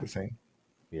really not the same.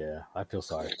 Yeah, I feel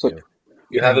sorry. So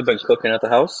you haven't been cooking at the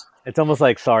house? It's almost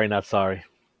like sorry, not sorry.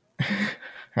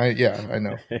 I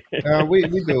know. We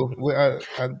do.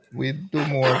 We do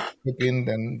more cooking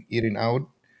than eating out,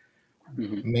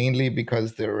 mainly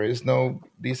because there is no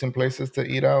decent places to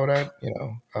eat out at.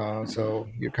 So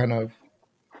you're kind of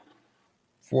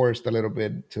forced a little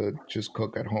bit to just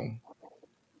cook at home,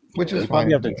 which is fine.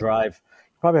 You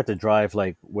probably have to drive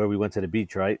like where we went to the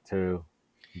beach, right, to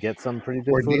get some pretty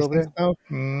good food over there. Stuff,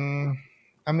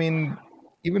 I mean,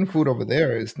 even food over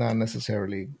there is not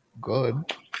necessarily good.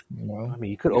 I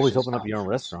mean, you could always open up your own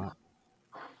restaurant.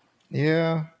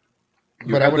 Yeah,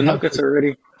 but I would have nuggets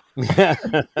already.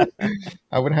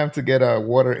 I would have to get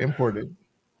water imported.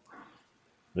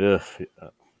 Yeah.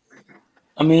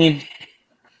 I mean,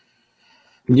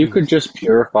 you could just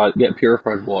get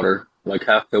purified water, like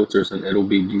half filters, and it'll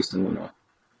be decent enough.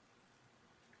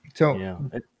 So,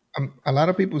 a lot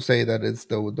of people say that it's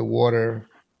the water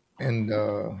and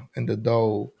the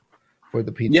dough for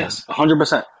the pizza. Yes,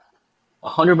 100%.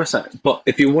 100%. But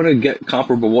if you want to get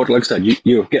comparable water, like I said,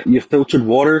 you get your filtered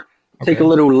water, take a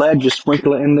little lead, just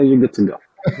sprinkle it in there, you're good to go.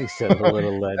 He said a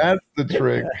little lead. That's the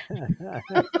trick.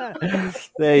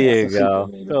 There you go.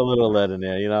 Throw a little lead in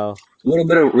there, A little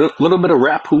bit of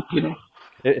rap hoop,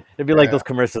 It'd be like those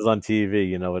commercials on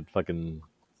TV, with fucking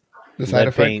the side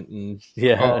effect paint and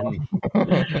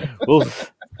we'll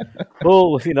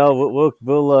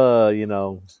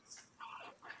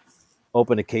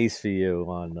open a case for you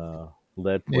on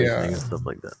lead poisoning and stuff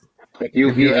like that. If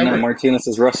you've eaten at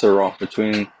Martinez's restaurant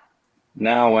between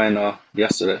now and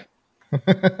yesterday,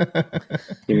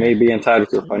 you may be entitled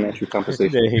to a financial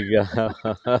compensation. There you go.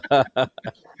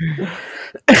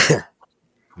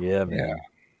 Yeah, man. Yeah.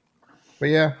 But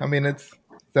yeah, I mean, it's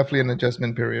definitely an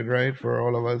adjustment period, right, for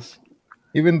all of us.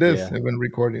 Even even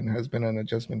recording has been an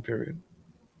adjustment period.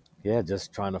 Yeah,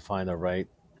 just trying to find the right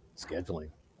scheduling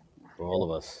for all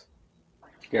of us.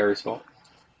 Gary's fault.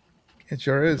 It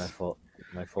sure is. My fault.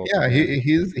 Yeah,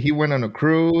 he went on a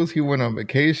cruise. He went on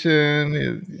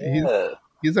vacation.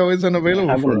 He's always unavailable.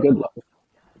 Having a good life.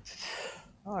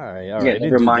 All right. Yeah,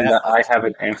 never mind that I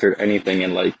haven't answered anything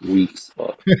in like weeks.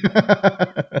 But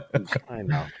I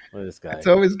know. This guy. It's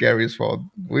always Gary's fault.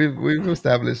 We've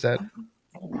established that.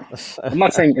 I'm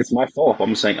not saying it's my fault.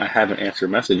 I'm saying I haven't answered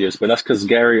messages, but that's because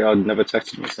Gary never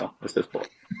texted me, so it's his fault.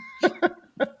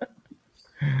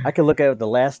 I can look at the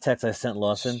last text I sent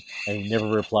Lawson, and he never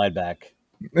replied back.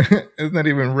 It's not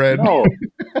even read. No.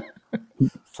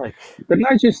 It's like, didn't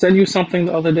I just send you something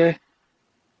the other day?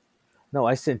 No,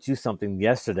 I sent you something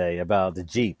yesterday about the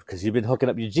Jeep, because you've been hooking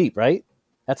up your Jeep, right?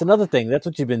 That's another thing. That's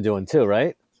what you've been doing too,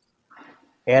 right?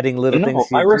 Adding little things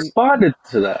to your I responded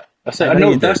to that. I said, I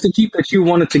know that's the Jeep that you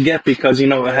wanted to get because, it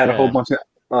had a whole bunch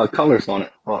of colors on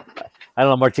it. Well, I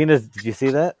don't know. Martinez, did you see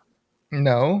that?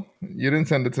 No, you didn't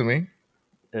send it to me.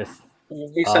 He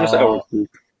sent it to our group.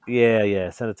 Yeah.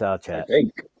 Send it to our chat. I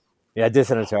think. Yeah, I did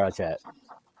send it to our chat.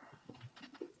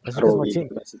 That's because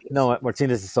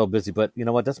Martinez is so busy. But you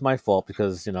know what? That's my fault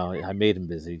because, I made him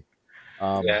busy.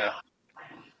 Yeah.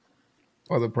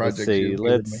 Well, the project.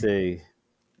 Let's see.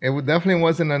 It definitely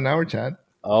wasn't in our chat.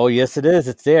 Oh, yes, it is.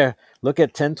 It's there. Look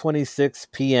at 10:26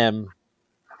 p.m.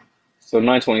 So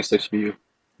 9:26 for you.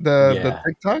 The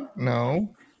TikTok? No.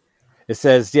 It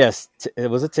says, yes,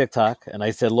 it was a TikTok. And I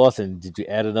said, Lawson, did you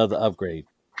add another upgrade?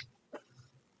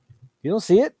 You don't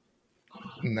see it?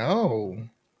 No.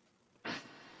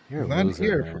 You're not loser,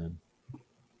 here. Man.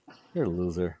 You're a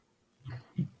loser.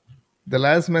 The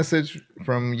last message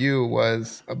from you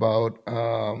was about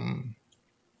are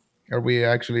we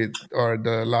actually or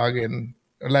the login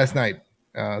last night?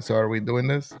 So are we doing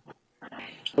this?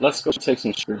 Let's go take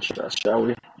some screenshots, shall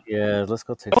we? Yeah, let's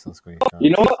go take some screenshots.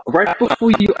 You know what? Right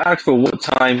before you ask for what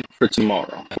time for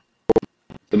tomorrow,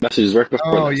 the message is right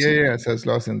before. Oh yeah. It says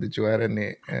Lawson, did you add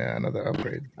any another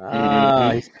upgrade?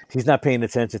 He's not paying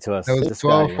attention to us. That was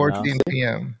 12:14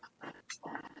 p.m.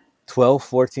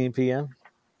 12:14 p.m.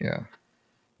 Yeah.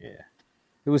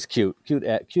 It was cute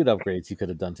upgrades he could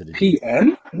have done to the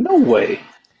PM. No way.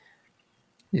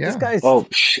 Yeah. This guy's...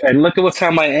 and look at what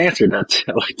time I answered that.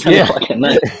 Like 10 o'clock at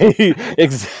night.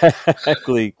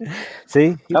 Exactly.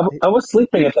 See, I was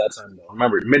sleeping at that time though.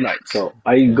 Remember, midnight. So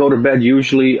I go to bed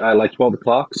usually at like 12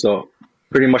 o'clock. So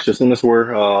pretty much as soon as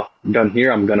we're done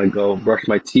here, I'm gonna go brush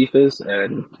my teeth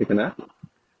and take a nap.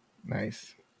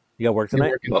 Nice. You got work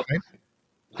tonight? Tonight?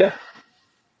 Yeah.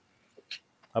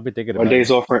 I'll be thinking about my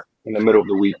days off in the middle of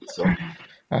the week. So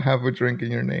I have a drink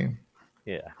in your name.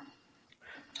 Yeah.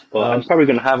 Well, I'm probably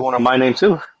gonna have one on my name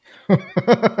too.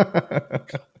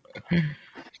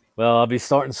 Well, I'll be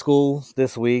starting school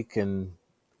this week, and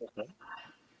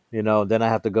then I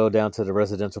have to go down to the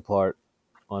residential part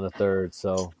on the 3rd.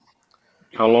 So,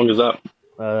 how long is that?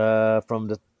 From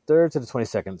the 3rd to the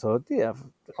 22nd. So yeah,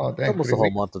 almost a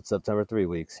whole month of September. 3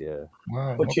 weeks. Yeah.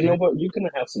 Wow. But you know what? You're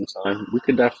gonna have some time. We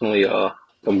could definitely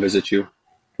come visit you.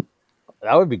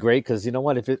 That would be great because you know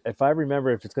what? If I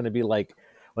remember, if it's going to be like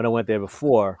when I went there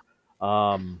before,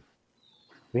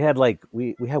 we had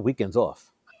weekends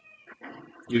off.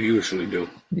 You usually do.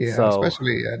 Yeah, so,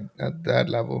 especially at that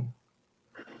level.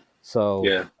 So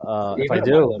yeah, if I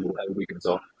do, weekends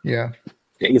off. Yeah,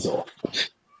 days off.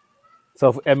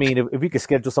 So if we could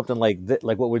schedule something like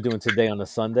like what we're doing today on a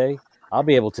Sunday, I'll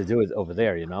be able to do it over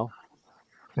there.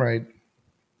 Right.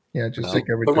 Yeah, just take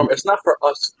everything. But remember, it's not for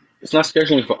us. It's not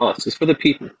scheduling for us. It's for the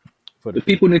people. The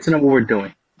people need to know what we're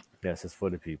doing. Yes, it's for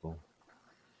the people.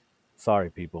 Sorry,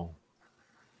 people.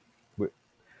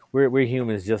 We're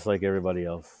humans just like everybody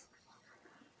else.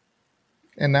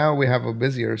 And now we have a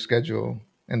busier schedule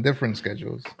and different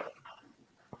schedules.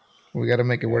 We got to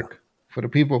make it work for the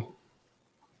people.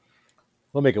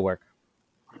 We'll make it work.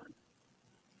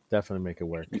 Definitely make it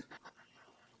work.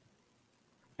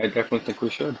 I definitely think we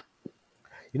should.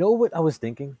 You know what I was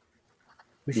thinking?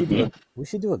 We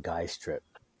should do a guys trip.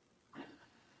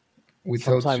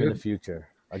 Sometime in the future,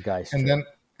 a guys trip.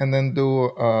 And then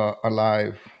do a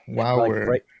live while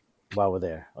we're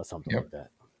there or something like that.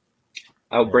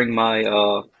 I'll bring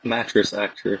my mattress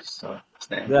actress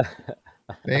stand.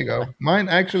 There you go. My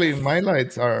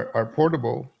lights are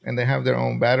portable and they have their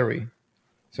own battery,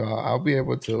 so I'll be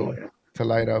able to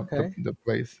light up the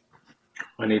place.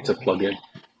 I need to plug in.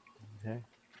 Okay.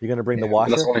 You're gonna bring the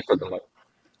washer? That's only for the light.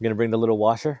 You're gonna bring the little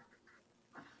washer?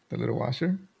 The little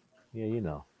washer? Yeah, you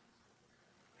know.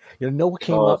 You know what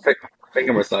came up?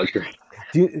 Finger massager.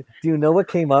 Do you know what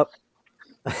came up?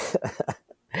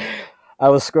 I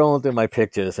was scrolling through my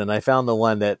pictures and I found the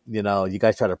one that, you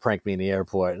guys try to prank me in the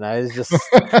airport, and I was just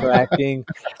cracking.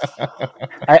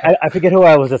 I forget who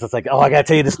I was just. It's like, oh, I gotta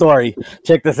tell you the story.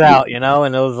 Check this out, and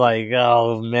it was like,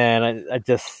 oh man, I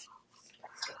just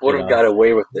would have got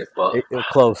away with it, but it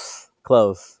close.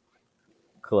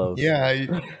 Yeah,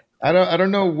 I don't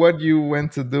know what you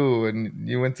went to do, and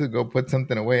you went to go put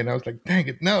something away, and I was like, dang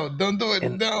it, no, don't do it,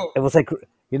 no. It was like,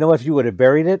 if you would have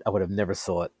buried it, I would have never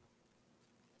saw it.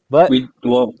 But we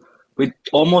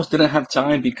almost didn't have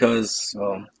time because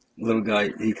little guy,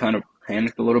 he kind of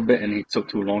panicked a little bit and he took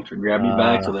too long to grab your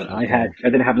bag, so that I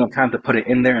didn't have enough time to put it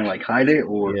in there and like hide it,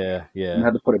 or I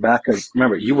had to put it back because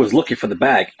remember, you was looking for the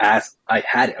bag as I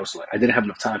had it. I was like, I didn't have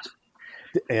enough time to.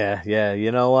 Yeah.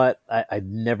 You know what? I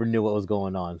never knew what was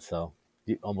going on, so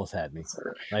you almost had me.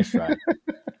 Nice try.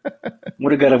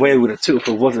 Would have got away with it too if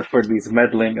it wasn't for these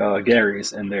meddling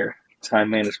Garys and their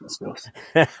time management skills.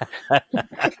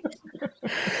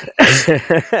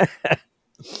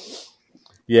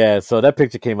 Yeah, so that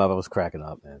picture came up. I was cracking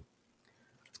up, man.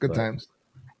 It's good times.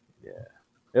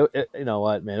 Yeah. You know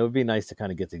what, man? It would be nice to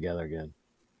kind of get together again.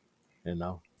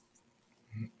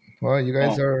 Well, you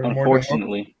guys are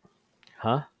unfortunately.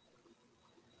 Huh?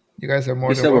 You guys are more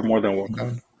you than said we're more than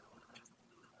welcome.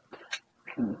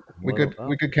 We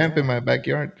could camp in my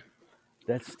backyard.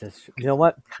 That's you know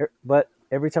what? But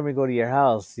every time we go to your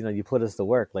house, you put us to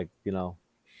work, like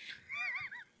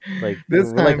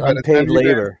this time, like unpaid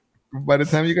labor. By the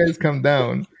time you guys come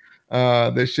down,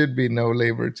 there should be no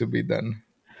labor to be done.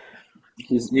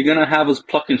 You're gonna have us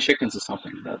plucking chickens or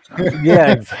something that time.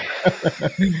 Yeah,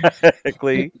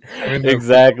 exactly.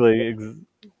 Exactly.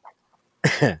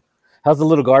 How's the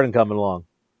little garden coming along?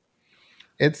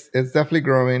 It's definitely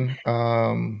growing.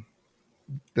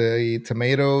 The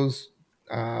tomatoes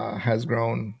has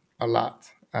grown a lot.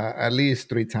 At least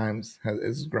 3 times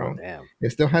it's Oh grown. damn!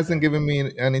 It still hasn't given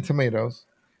me any tomatoes,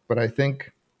 but I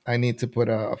think I need to put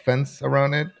a fence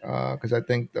around it because I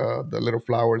think the little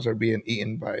flowers are being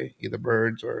eaten by either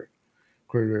birds or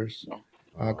critters.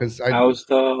 Because How's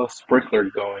the sprinkler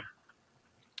going?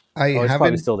 I Oh, it's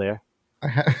probably haven't. still there.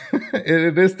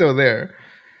 It is still there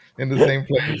in the same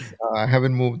place. I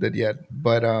haven't moved it yet,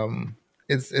 but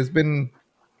it's been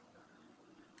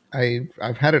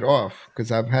I've had it off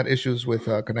because I've had issues with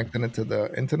connecting it to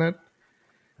the internet,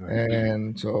 Right.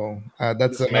 and so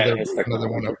that's This man another is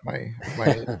one of technology. my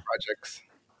projects.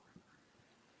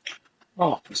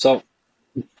 Oh, so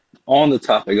on the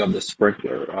topic of the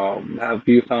sprinkler, have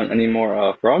you found any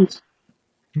more frogs?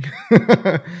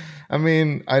 I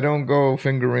mean, I don't go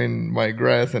fingering my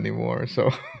grass anymore, so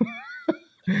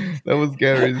that was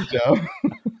Gary's job.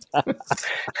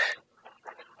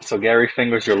 So Gary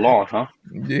fingers your lawn, huh?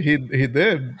 He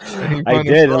did. He I found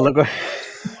a did, and frog. look what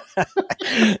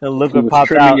and look He what was popped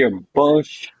trimming out. your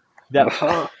bush. That,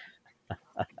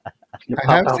 You I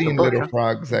pop have out the seen bush, little huh?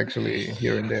 frogs actually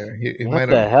here and there. He what might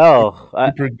the have hell?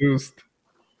 reproduced.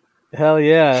 Hell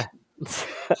yeah!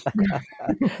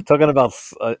 Talking about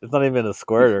it's not even a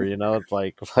squirter, it's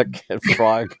like fucking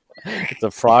frog. It's a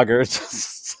frogger.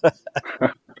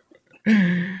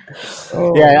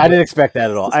 Oh, Yeah, I didn't expect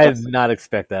that at all. I did not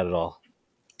expect that at all.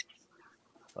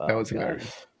 that Oh was gosh.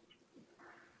 hilarious.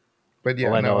 But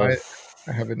All yeah, I no, know is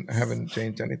I haven't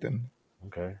changed anything.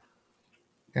 okay.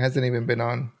 It hasn't even been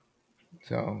on.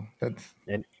 So that's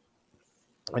And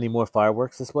any more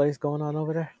fireworks displays going on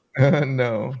over there?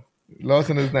 no.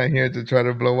 Lawson is not here to try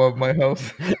to blow up my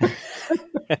house.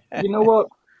 You know what?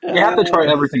 You have to try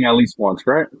everything at least once,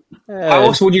 right? How Eh,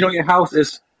 else would you know your house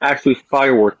is actually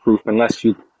firework proof unless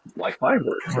you like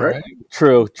fireworks, right? Right?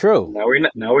 true. Now we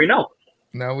know.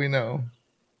 Now we know.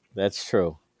 That's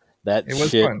true. That It was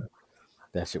shit. fun.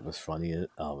 That shit was funny.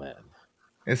 Oh man,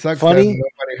 It sucks that funny,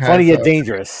 nobody funny has yet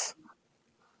dangerous.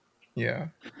 yeah.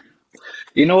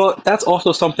 You know what? That's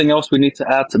also something else we need to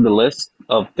add to the list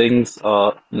of things,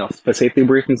 for safety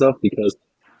briefings of because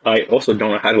I also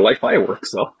don't know how to light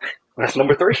fireworks. So that's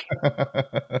number 3.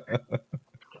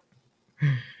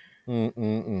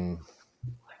 Mm-mm-mm.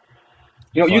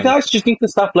 You Fun. guys just need to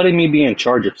stop letting me be in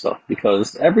charge of stuff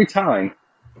because every time,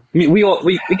 I mean, we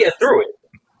get through it,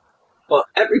 but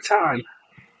every time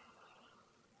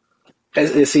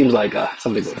it seems like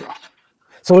something goes wrong.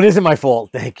 So it isn't my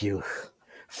fault. Thank you.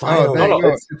 Oh, Finally. there No, you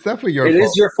go. It's definitely your it fault.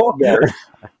 is your fault, Gary,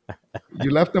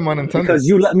 You left them unintended. because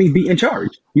you let me be in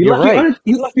charge. You're right.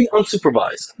 You left me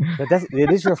unsupervised.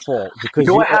 It is your fault because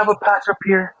Do you. I have a patch up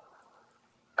here?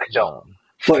 I don't. Um,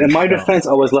 But in my no. defense,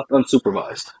 I was left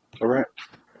unsupervised. All right.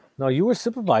 No, you were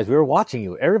supervised. We were watching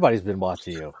you. Everybody's been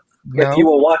watching you. If you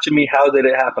No. were watching me, how did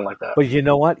it happen like that? But you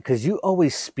know what? Because you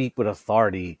always speak with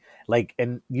authority,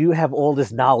 and you have all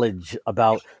this knowledge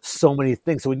about so many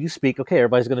things. So when you speak, okay,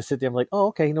 everybody's going to sit there and be like, oh,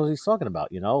 okay, he knows what he's talking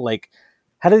about. Like,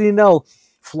 how did he know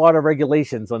Florida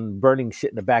regulations on burning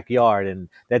shit in the backyard? And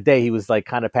that day he was like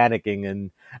kind of panicking, and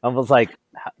I was like,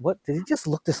 what? Did he just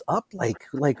look this up? Like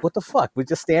what the fuck? We're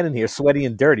just standing here sweaty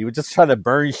and dirty. We're just trying to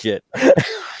burn shit.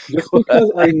 Just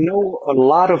because I know a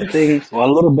lot of things, well,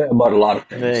 a little bit about a lot of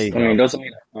There things, you I mean, go. doesn't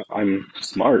mean I'm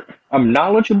smart. I'm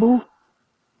knowledgeable,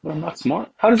 but I'm not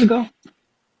smart. How does it go?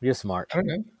 You're smart. I don't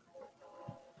know.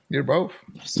 You're both.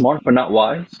 Smart but not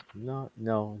wise. No,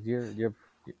 you're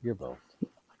both.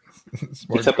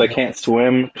 Smart. Except I can't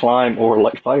swim, climb, or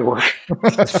light fireworks.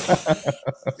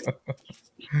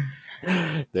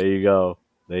 There you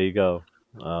go.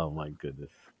 Oh my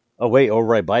goodness. Oh wait,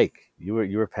 right bike. You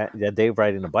were that day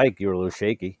riding the bike. You were a little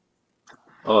shaky.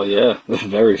 Oh yeah,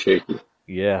 very shaky.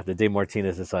 Yeah, the day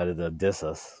Martinez decided to diss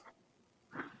us.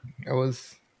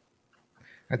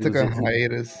 I He took was a in,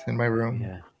 hiatus in my room.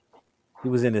 yeah, he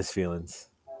was in his feelings.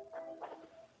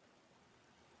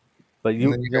 But And you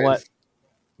then you know what? guys,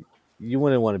 You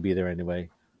wouldn't want to be there anyway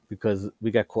because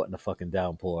we got caught in a fucking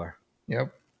downpour.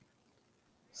 yep.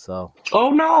 So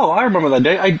Oh no, I remember that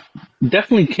day. I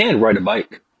definitely can ride a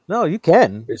bike. no, you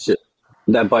can. It's just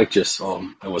that bike just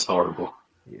it was horrible.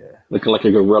 Yeah. Looking like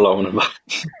a gorilla on a bike.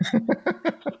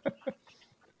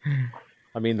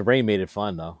 I mean, the rain made it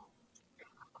fun though.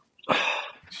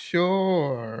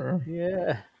 Sure.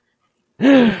 Yeah.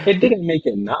 It didn't make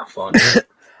it not fun.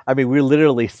 I mean, we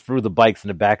literally threw the bikes in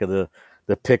the back of the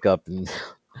pickup and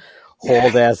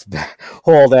hauled ass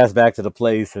back to the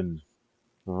place, and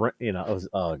it was,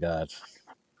 oh god,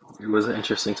 It was an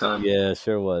interesting time. yeah, it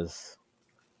sure was.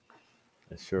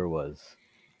 It sure was.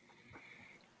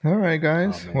 All right,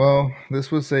 guys. Well, this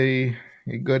was a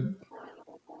good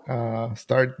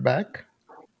start back.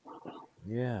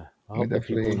 Yeah, I We hope that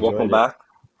people definitely enjoyed Welcome it. back.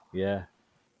 Yeah,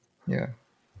 Yeah.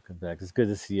 welcome back. It's good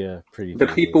to see you pretty The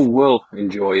faces. people will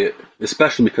enjoy it,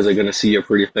 especially because they're gonna see your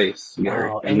pretty face,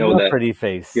 Gary. Oh, I and know your that. pretty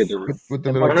face. With the And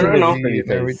little Martinez's curly pretty and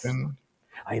face. everything.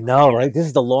 I know, right? This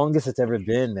is the longest it's ever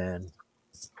been, man.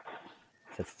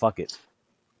 I said, fuck it.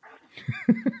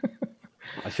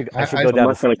 I should go down.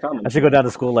 I should go down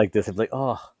to school like this and be like,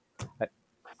 oh,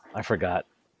 I forgot.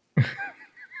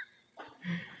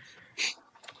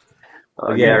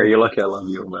 Yeah, Gary, you're lucky I love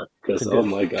you, man. Because oh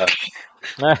my gosh.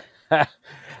 Go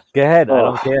ahead. I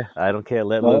don't care. I don't care.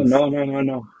 Let loose.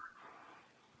 No.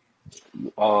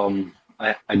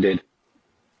 I did.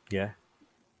 Yeah.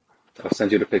 I'll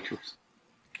send you the pictures.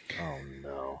 Oh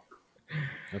no.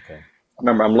 Okay.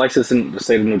 Remember, I'm licensed in the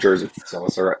state of New Jersey, so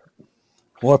it's all right.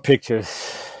 More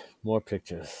pictures. More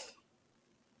pictures.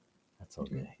 That's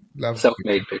okay.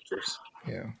 Self-made pictures.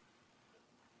 Yeah.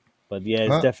 But yeah,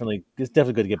 it's definitely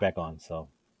good to get back on. So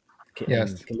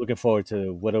yes, looking forward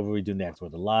to whatever we do next,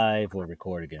 whether live or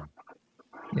record again.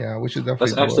 Yeah, we should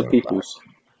definitely. Let's ask the peoples.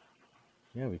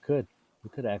 Yeah, we could. We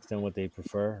could ask them what they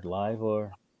prefer, live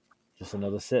or just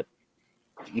another sip.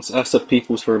 Let's ask the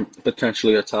peoples for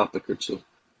potentially a topic or two.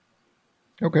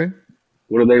 Okay.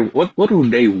 What do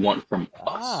they want from us?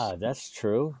 Ah, that's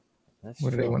true. What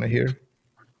do they want to hear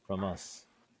from us?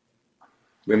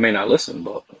 We may not listen,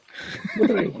 but what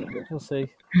do they want to hear? We'll see.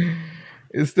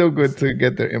 It's still good to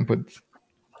get their inputs.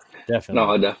 Definitely.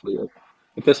 No, definitely.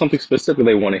 If there's something specific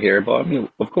they want to hear, but I mean,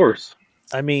 of course.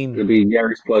 I mean, it'd be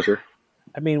Gary's pleasure.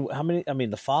 I mean,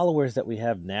 the followers that we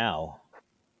have now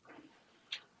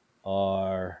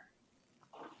are.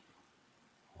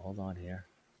 Hold on here.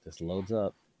 This loads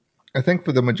up. I think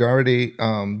for the majority,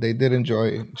 they did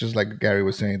enjoy, just like Gary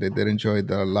was saying, they did enjoy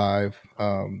the live,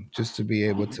 just to be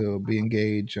able to be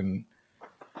engaged and,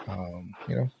 kind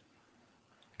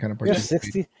of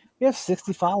participate. We have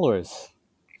 60 followers.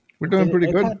 We're doing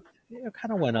pretty good. It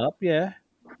kind of went up, yeah.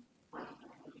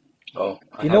 Oh,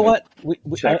 you know what? We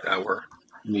check our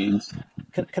needs.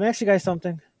 Can I ask you guys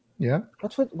something? Yeah.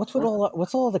 What's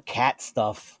all the cat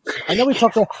stuff? I know we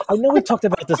talked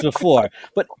about this before,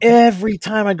 but every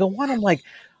time I go on,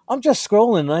 I'm just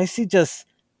scrolling and I see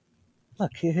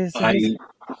look, here's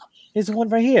one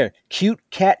right here. Cute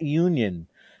cat union.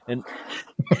 And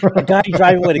a guy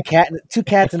driving with two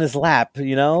cats in his lap, What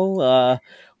else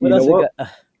we got?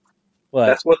 What?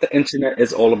 That's what the internet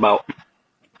is all about.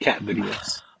 Cat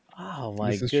videos. Oh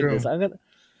my goodness. I'm gonna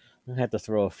have to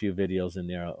throw a few videos in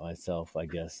there myself, I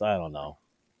guess. I don't know.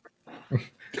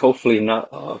 Hopefully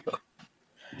not from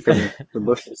the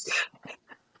bushes.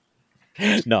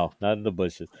 No, not in the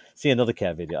bushes. See another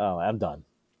cat video. Oh, I'm done.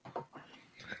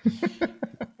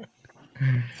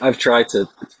 I've tried to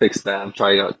fix that. I've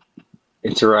tried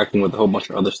interacting with a whole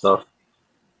bunch of other stuff.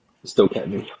 Still cat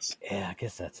videos. Yeah, I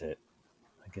guess that's it.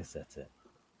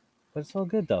 But it's all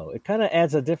good, though. It kind of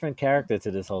adds a different character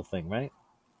to this whole thing, right?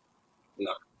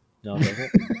 No, does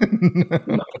it?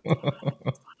 No.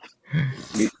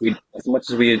 We, as much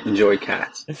as we enjoy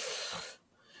cats.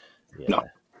 Yeah. No.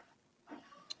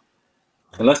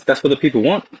 Unless that's what the people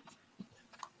want.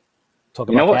 Talk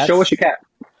about cats? Show us your cat.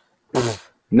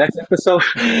 Next episode.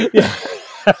 Yeah.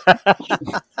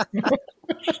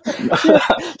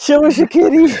 Show us your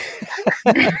kitty.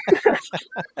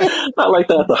 Not like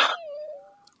that, though.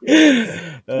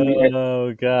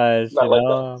 Oh gosh, I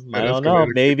don't know.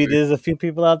 Maybe there's a few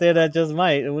people out there that just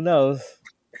might. Who knows?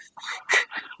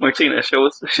 Martina, show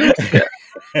us the cat.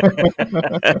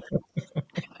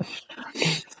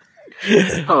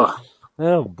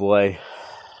 Oh boy,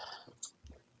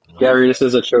 Gary, this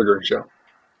is a children's show.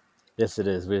 Yes, it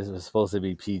is. We're supposed to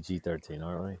be PG-13,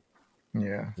 aren't we?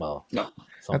 Yeah. Well, no.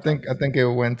 I think it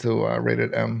went to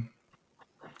rated M.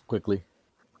 Quickly.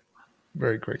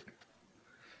 Very quick.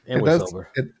 And we're sober.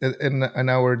 In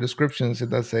our descriptions,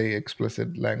 it does say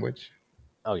explicit language.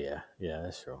 Oh yeah,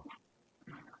 that's true.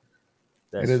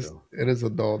 It is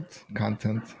adult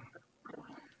content.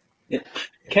 Yeah.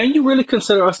 Can you really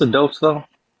consider us adults, though?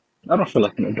 I don't feel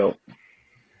like an adult.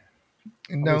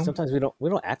 No. I mean, sometimes we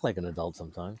don't act like an adult.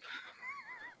 Sometimes.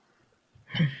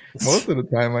 Most of the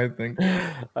time, I think.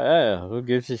 Yeah, who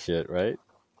gives a shit, right?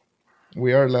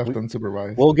 We are left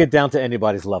unsupervised. We'll get down to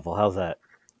anybody's level. How's that?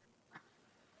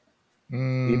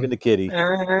 Even the kitty.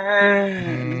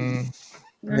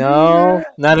 No,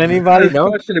 not anybody. No.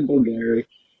 Questionable, Gary.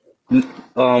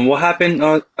 What happened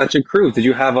at your cruise? Did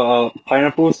you have a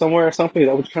pineapple somewhere or something? Is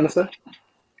that what you're trying to say?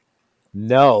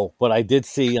 No, but I did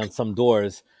see on some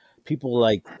doors people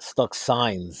like stuck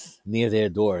signs near their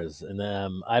doors, and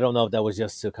I don't know if that was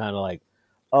just to kind of like,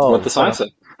 what the sign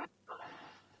say?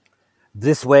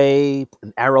 This way,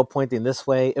 an arrow pointing this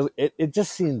way. It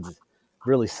just seemed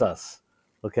really sus.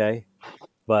 Okay,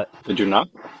 but did you knock?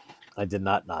 I did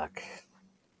not knock.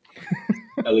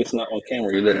 At least not on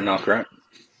camera. You didn't knock, right?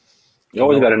 You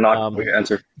always got to knock before you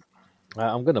answer.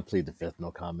 I'm gonna plead the fifth.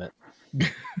 No comment.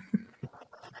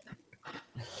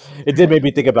 It did make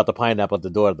me think about the pineapple at the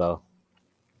door, though.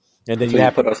 And then you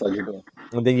put outside your door.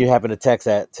 And then you happen to text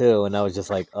that too, and I was just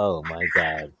like, "Oh my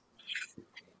god!"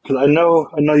 Because I know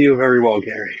you very well,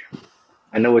 Gary.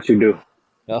 I know what you do.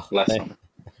 Last summer.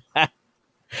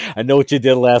 I know what you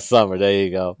did last summer. There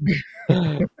you go.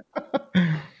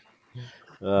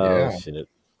 Shit!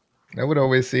 I would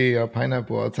always see a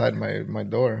pineapple outside my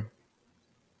door.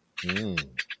 I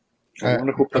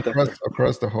wonder who put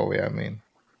across the hallway. I mean,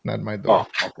 not my door.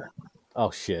 Oh, okay.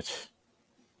 Oh shit!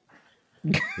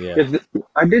 Yeah,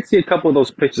 I did see a couple of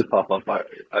those pictures pop up. I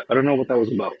don't know what that was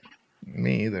about.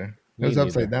 Me either. It was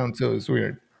upside down too. It's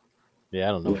weird. Yeah,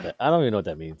 I don't know. I don't even know what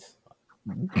that means.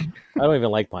 I don't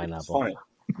even like pineapple.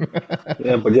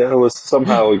 Yeah, but it was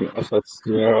somehow a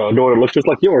door that looks just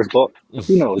like yours, but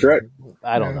who knows, right?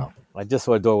 I don't know. I just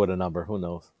saw a door with a number. Who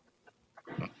knows?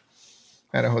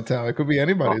 At a hotel, it could be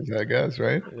anybody's, I guess,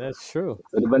 right? That's true.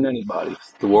 Could have been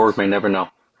anybody's. The world may never know.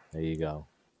 There you go.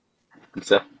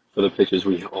 Except for the pictures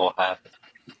we all have.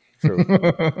 True.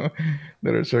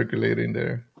 That are circulating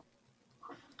there.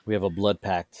 We have a blood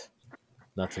pact.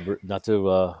 Not to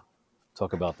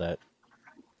talk about that.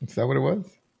 Is that what it was?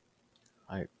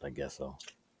 I guess so.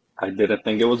 I didn't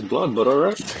think it was blood, but all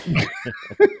right.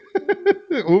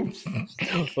 Oops.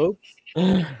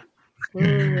 Oh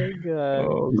my god.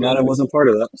 Oh, glad I wasn't part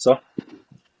of that. So.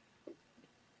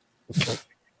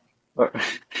 Wow.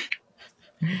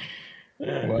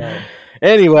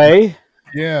 Anyway.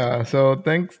 Yeah. So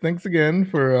thanks again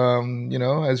for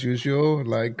as usual,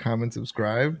 like, comment,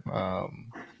 subscribe. A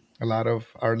lot of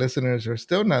our listeners are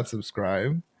still not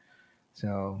subscribed.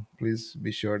 So please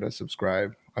be sure to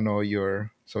subscribe on all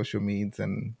your social medias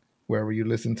and wherever you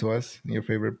listen to us, your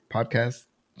favorite podcast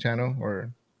channel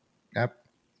or app.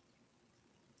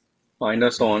 Find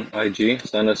us on IG,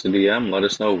 send us a DM, let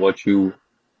us know what you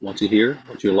want to hear,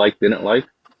 what you like, didn't like.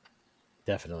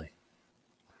 Definitely.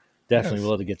 We'd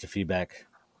love to get your feedback.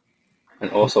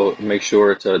 And also make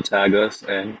sure to tag us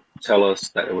and tell us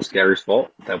that it was Gary's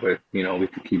fault. That way, we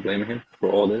can keep blaming him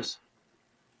for all this.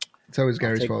 It's always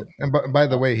Gary's fault. And by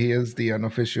the way, he is the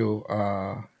unofficial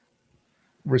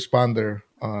responder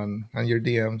on your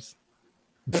DMs.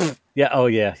 Yeah. Oh,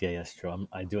 yeah. It's true.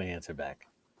 I do answer back.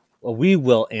 Well, we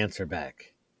will answer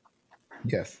back.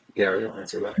 Yes. Gary will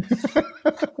answer back.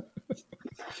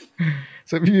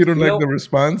 So if you don't like the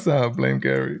response, blame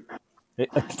Gary.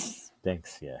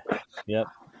 Thanks. Yeah. Yep.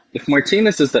 If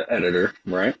Martinez is the editor,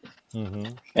 right?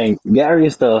 Mm-hmm. And Gary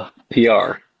is the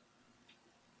PR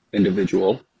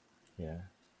individual. Yeah.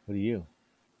 What are you?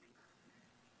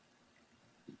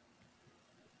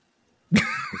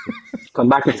 Come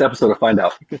back next episode to find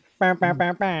out. I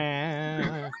gotta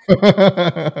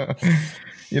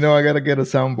get a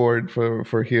soundboard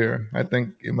for here. I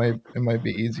think it might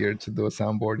be easier to do a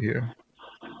soundboard here.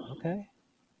 Okay.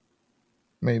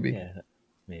 Maybe. Yeah,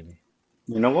 maybe.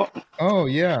 You know what? Oh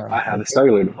yeah. I have the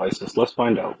cellular devices. Let's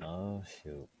find out. Oh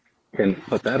shoot. Can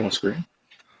put that on screen.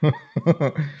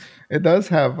 It does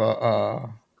have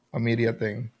a media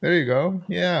thing. There you go.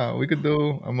 Yeah, we could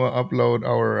do. I'm gonna upload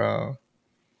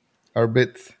our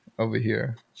bits over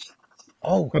here.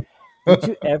 Oh, did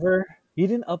you ever? You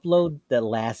didn't upload that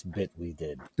last bit we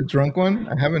did. The drunk one?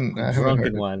 I haven't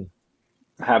heard one.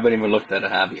 I haven't even looked at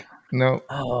it, have you? No.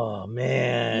 Oh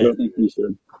man. I don't think we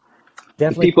should.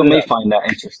 Definitely. People may find that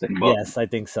interesting, but yes, I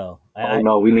think so.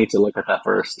 No, we need to look at that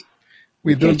first.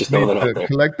 We do just need to,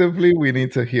 collectively. We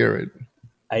need to hear it.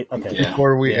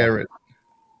 Before we air it.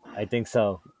 I think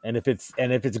so. And if it's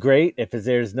great, if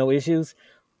there's no issues,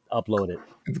 upload it.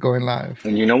 It's going live.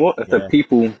 And you know what? If the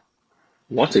people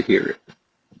want to hear it,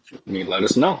 let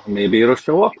us know. Maybe it'll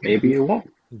show up. Maybe it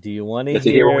won't. Do you want to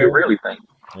hear what we really think?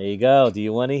 There you go. Do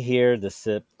you want to hear the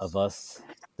sip of us,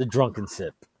 the drunken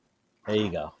sip? There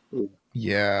you go.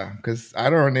 Yeah, because I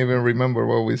don't even remember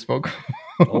what we spoke.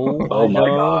 Oh my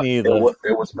god! It was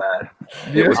bad.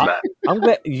 It was bad. I'm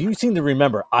glad you seem to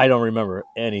remember. I don't remember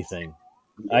anything.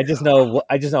 Yeah. I just know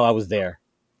I was there.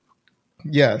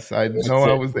 Yes, I know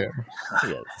I was there.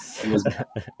 Yes.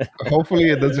 Hopefully,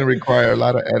 it doesn't require a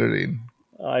lot of editing.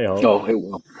 I hope. No, it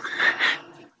will.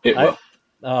 It will.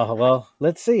 Oh well,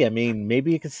 let's see. I mean,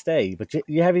 maybe it could stay, but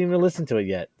you haven't even listened to it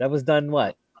yet. That was done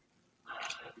what?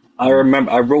 I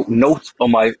remember I wrote notes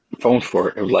on my phone for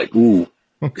it. It was like, ooh,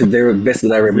 because they were bits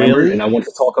that I remembered and I wanted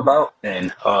to talk about.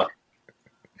 And oh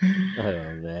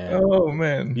man, oh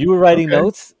man, you were writing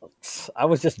notes. I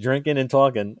was just drinking and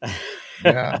talking.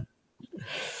 Yeah.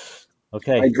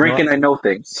 Okay. I drink and I know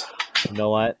things. You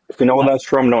know what? If you know where that's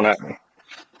from, don't at me.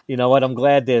 You know what? I'm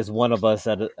glad there's one of us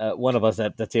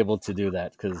that's able to do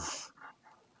that, because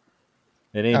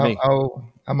it ain't me.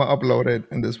 I'm gonna upload it,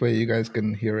 and this way you guys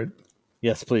can hear it.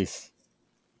 Yes, please.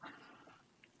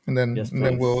 And then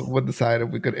we'll decide if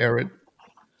we could air it.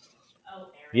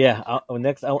 Yeah. I want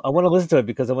to listen to it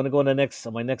because I want to go on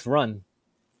my next run,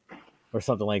 or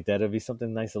something like that. It'd be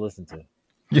something nice to listen to.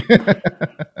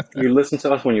 You listen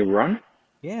to us when you run?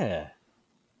 Yeah.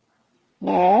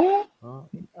 Aww.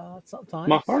 Sometimes.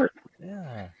 My heart.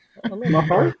 Yeah. My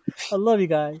heart. I love you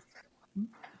guys.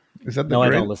 Is that the I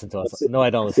don't listen to us. No, I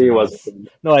don't listen to us.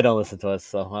 No, I don't listen to us.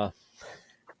 So,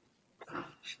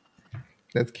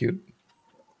 that's cute.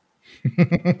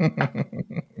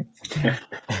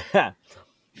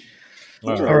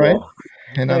 All right.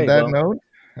 And on that note,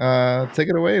 take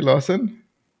it away, Lawson.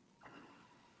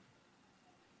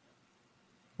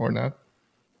 Or not?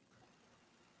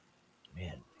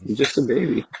 Man, he's just a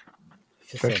baby.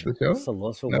 Just a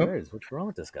loss for words. What's wrong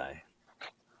with this guy?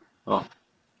 Oh,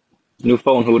 new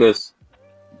phone. Who this?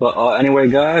 But anyway,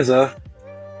 guys,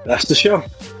 that's the show.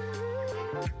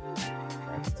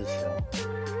 That's the show.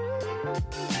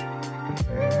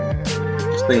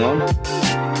 This thing on.